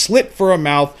aliens. A slit for a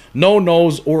mouth, no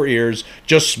nose or ears,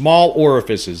 just small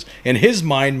orifices. In his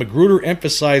mind, Magruder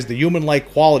emphasized the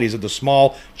human-like qualities of the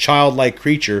small, childlike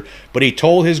creature, but he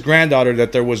told his granddaughter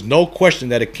that there was no question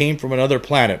that it came from another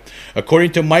planet.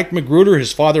 According to Mike Magruder,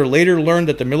 his father later learned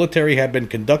that the military had been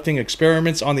conducting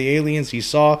experiments on the aliens he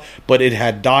saw, but it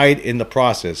had died in the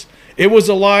process. It was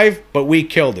alive, but we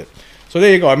killed it. So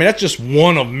there you go. I mean, that's just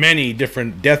one of many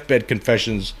different deathbed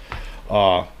confessions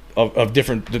of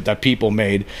different that people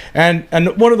made. And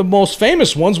one of the most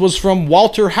famous ones was from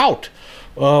Walter Haut.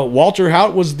 Walter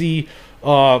Haut was the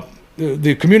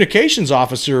communications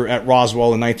officer at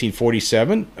Roswell in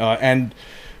 1947, and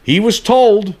he was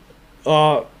told,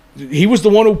 he was the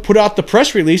one who put out the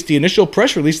press release, the initial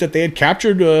press release, that they had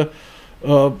captured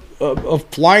a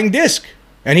flying disc,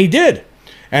 and he did.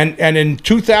 And in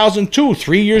 2002,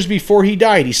 3 years before he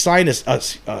died, he signed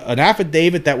an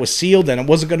affidavit that was sealed, and it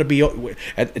wasn't going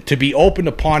to be opened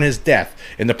upon his death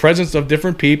in the presence of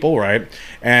different people, right?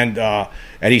 And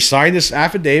he signed this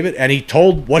affidavit, and he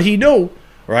told what he knew,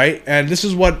 right? And this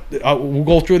is what we'll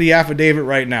go through the affidavit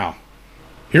right now.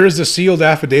 Here is the sealed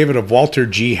affidavit of Walter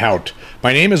G. Haut.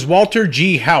 My name is Walter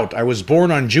G. Haut. I was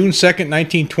born on June 2nd,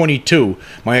 1922.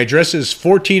 My address is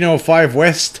 1405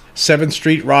 West 7th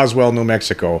Street, Roswell, New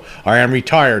Mexico. I am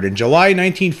retired. In July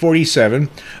 1947,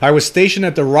 I was stationed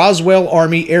at the Roswell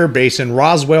Army Air Base in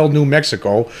Roswell, New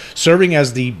Mexico, serving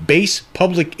as the Base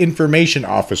Public Information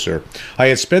Officer. I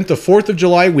had spent the 4th of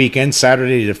July weekend,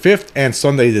 Saturday the 5th and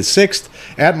Sunday the 6th,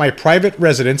 at my private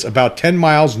residence about 10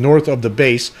 miles north of the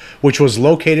base, which was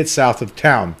located south of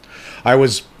town. I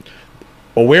was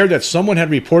aware that someone had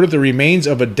reported the remains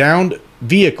of a downed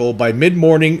vehicle by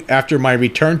mid-morning after my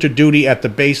return to duty at the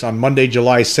base on Monday,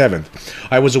 July 7th.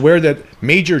 I was aware that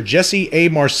Major Jesse A.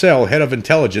 Marcel, head of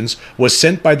intelligence, was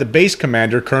sent by the base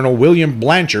commander, Colonel William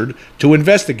Blanchard, to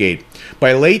investigate.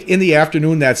 By late in the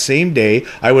afternoon that same day,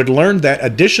 I would learn that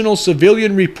additional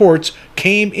civilian reports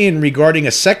came in regarding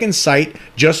a second site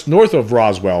just north of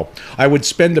Roswell. I would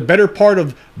spend the better part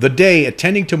of the day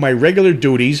attending to my regular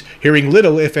duties, hearing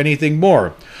little, if anything,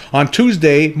 more. On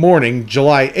Tuesday morning,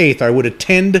 July 8th, I would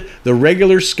attend the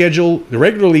regularly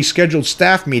scheduled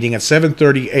staff meeting at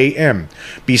 7:30 a.m.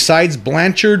 Besides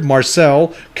Blanchard,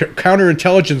 Marcel,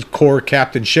 Counterintelligence Corps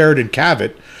Captain Sheridan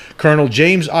Cavett, Colonel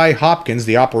James I. Hopkins,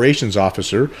 the operations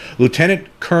officer, Lieutenant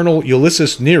Colonel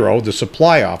Ulysses Nero, the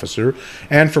supply officer,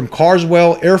 and from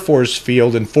Carswell Air Force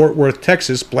Field in Fort Worth,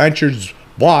 Texas, Blanchard's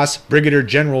boss, Brigadier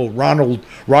General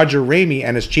Roger Ramey,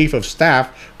 and his chief of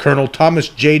staff, Colonel Thomas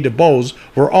J. DuBose,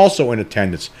 were also in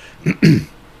attendance.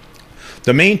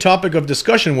 The main topic of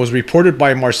discussion was reported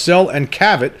by Marcel and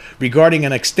Cavett regarding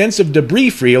an extensive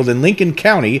debris field in Lincoln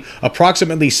County,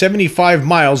 approximately 75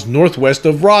 miles northwest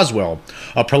of Roswell.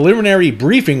 A preliminary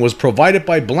briefing was provided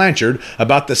by Blanchard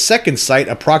about the second site,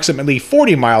 approximately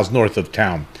 40 miles north of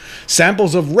town.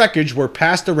 Samples of wreckage were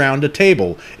passed around a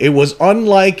table. It was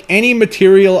unlike any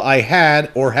material I had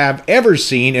or have ever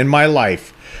seen in my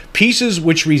life. Pieces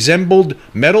which resembled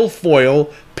metal foil,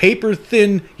 paper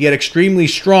thin yet extremely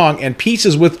strong, and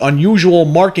pieces with unusual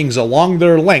markings along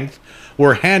their length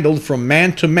were handled from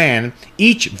man to man,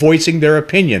 each voicing their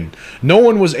opinion. No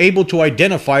one was able to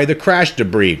identify the crash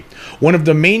debris. One of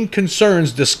the main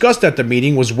concerns discussed at the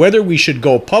meeting was whether we should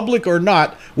go public or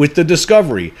not with the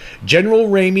discovery. General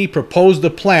Ramey proposed a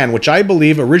plan which I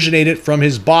believe originated from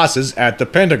his bosses at the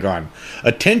Pentagon.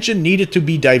 Attention needed to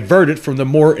be diverted from the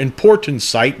more important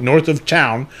site north of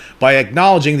town by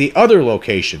acknowledging the other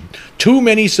location. Too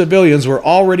many civilians were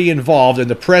already involved and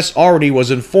the press already was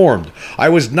informed. I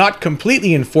was not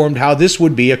completely informed how this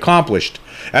would be accomplished.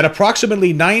 At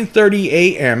approximately 9:30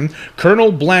 a.m.,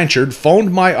 Colonel Blanchard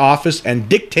phoned my office and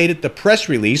dictated the press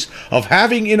release of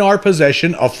having in our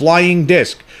possession a flying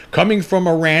disc coming from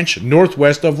a ranch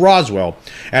northwest of Roswell,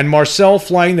 and Marcel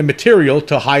flying the material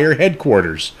to higher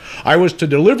headquarters. I was to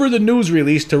deliver the news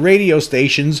release to radio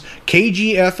stations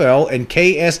KGFL and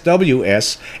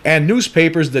KSWS and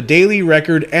newspapers The Daily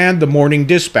Record and The Morning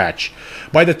Dispatch.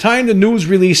 By the time the news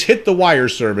release hit the wire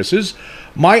services,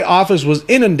 my office was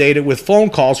inundated with phone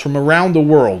calls from around the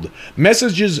world.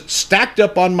 Messages stacked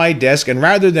up on my desk, and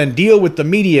rather than deal with the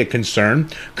media concern,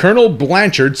 Colonel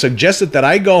Blanchard suggested that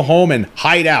I go home and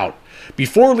hide out.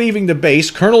 Before leaving the base,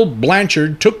 Colonel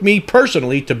Blanchard took me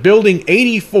personally to Building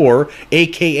 84,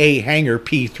 aka Hangar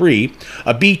P3,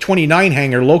 a B-29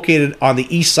 hangar located on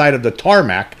the east side of the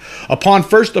tarmac. Upon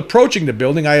first approaching the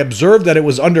building, I observed that it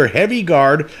was under heavy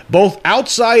guard, both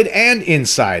outside and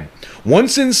inside.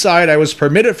 Once inside, I was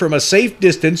permitted from a safe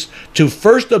distance to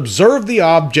first observe the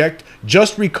object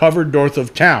just recovered north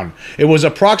of town. It was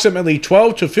approximately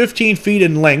 12 to 15 feet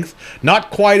in length, not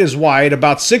quite as wide,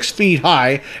 about 6 feet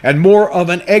high, and more of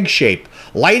an egg shape.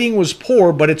 Lighting was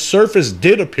poor, but its surface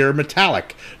did appear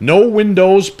metallic. No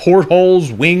windows,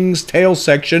 portholes, wings, tail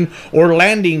section, or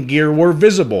landing gear were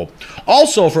visible.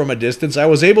 Also from a distance, I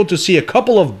was able to see a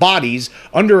couple of bodies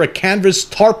under a canvas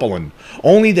tarpaulin.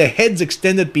 Only the heads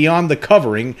extended beyond the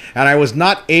covering, and I was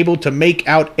not able to make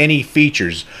out any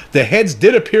features. The heads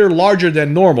did appear larger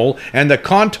than normal, and the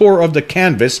contour of the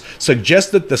canvas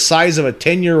suggested the size of a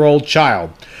 10-year-old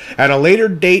child. At a later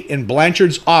date in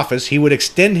Blanchard's office, he would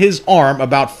extend his arm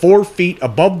about 4 feet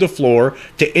above the floor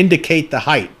to indicate the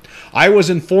height. I was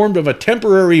informed of a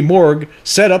temporary morgue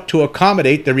set up to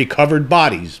accommodate the recovered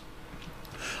bodies.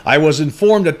 I was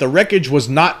informed that the wreckage was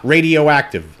not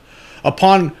radioactive.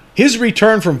 Upon his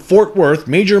return from Fort Worth,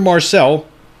 Major Marcel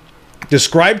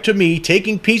described to me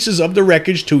taking pieces of the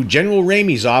wreckage to General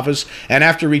Ramey's office and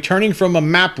after returning from a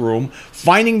map room,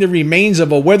 finding the remains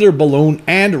of a weather balloon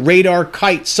and radar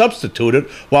kite substituted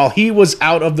while he was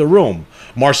out of the room.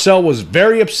 Marcel was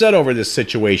very upset over this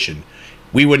situation.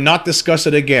 We would not discuss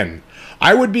it again.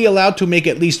 I would be allowed to make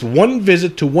at least one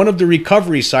visit to one of the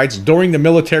recovery sites during the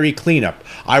military cleanup.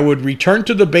 I would return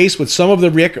to the base with some of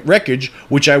the wreckage,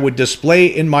 which I would display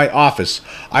in my office.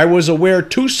 I was aware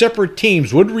 2 separate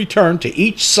teams would return to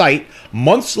each site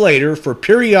months later for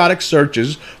periodic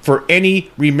searches for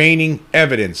any remaining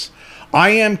evidence.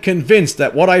 I am convinced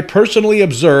that what I personally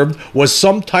observed was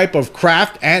some type of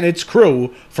craft and its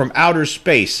crew from outer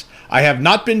space. I have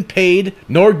not been paid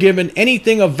nor given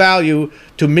anything of value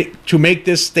to make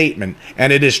this statement,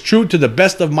 and it is true to the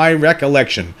best of my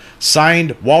recollection.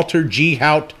 Signed, Walter G.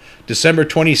 Haut, December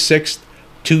 26th,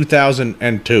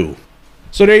 2002.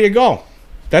 So there you go.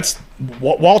 That's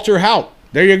Walter Haut.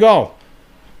 There you go.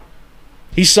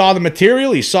 He saw the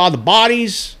material. He saw the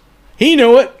bodies. He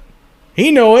knew it.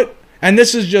 He knew it. And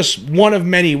this is just one of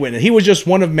many witnesses. He was just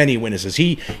one of many witnesses.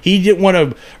 He didn't want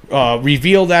to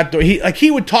reveal that.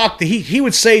 He would talk. He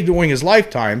would say during his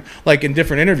lifetime, like in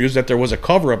different interviews, that there was a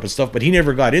cover up and stuff, but he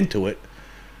never got into it.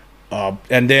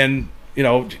 And then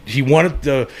he wanted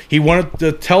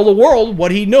to tell the world what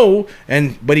he knew,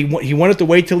 but he wanted to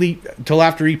wait till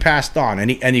after he passed on.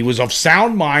 And he was of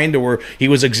sound mind, or he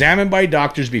was examined by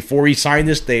doctors before he signed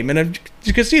this statement. And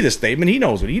you can see this statement. He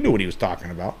knew what he was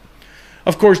talking about.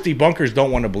 Of course, debunkers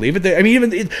don't want to believe it. Even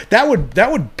that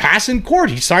would pass in court.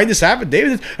 He signed this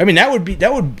affidavit.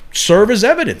 That would serve as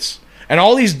evidence. And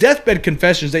all these deathbed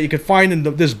confessions that you can find in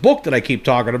this book that I keep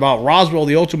talking about, Roswell,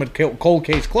 the Ultimate Cold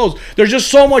Case Closed. There's just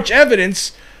so much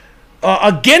evidence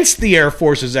against the Air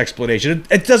Force's explanation.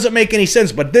 It doesn't make any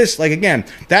sense. But this,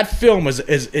 that film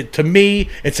is to me,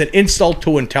 it's an insult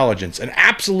to intelligence, an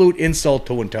absolute insult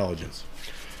to intelligence.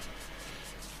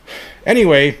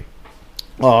 Anyway.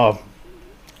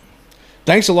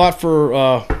 Thanks a lot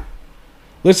for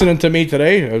listening to me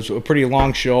today. It was a pretty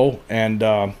long show, and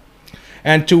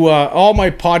to all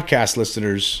my podcast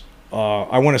listeners,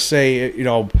 I want to say,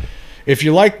 if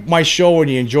you like my show and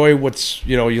you enjoy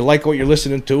you like what you're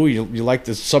listening to, you like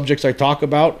the subjects I talk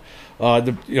about,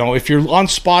 if you're on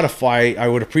Spotify, I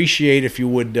would appreciate if you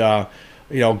would,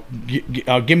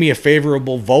 give me a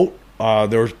favorable vote.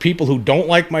 There's people who don't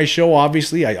like my show,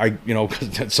 obviously. I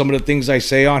some of the things I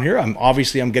say on here,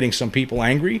 I'm getting some people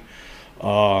angry.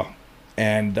 So they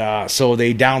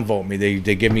downvote me.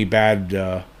 They give me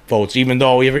bad votes, even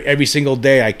though every single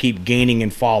day I keep gaining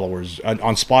in followers.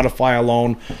 On Spotify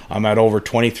alone, I'm at over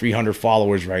 2,300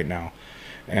 followers right now.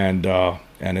 And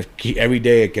every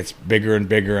day it gets bigger and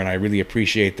bigger, and I really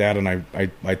appreciate that. And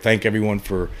I thank everyone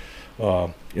for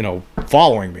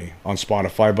following me on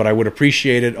Spotify. But I would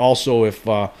appreciate it also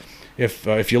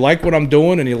if you like what I'm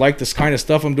doing and you like this kind of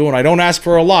stuff I'm doing. I don't ask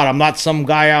for a lot. I'm not some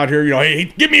guy out here, hey,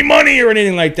 give me money or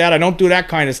anything like that. I don't do that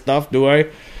kind of stuff, do I?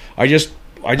 I just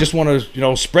want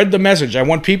to, spread the message. I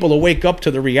want people to wake up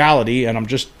to the reality, and I'm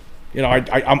just,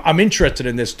 I'm interested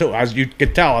in this too. As you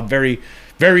can tell, I'm very,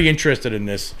 very interested in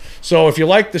this. So if you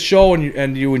like the show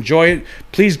and you enjoy it,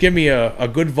 please give me a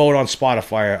good vote on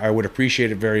Spotify. I would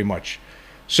appreciate it very much.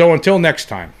 So until next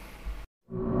time.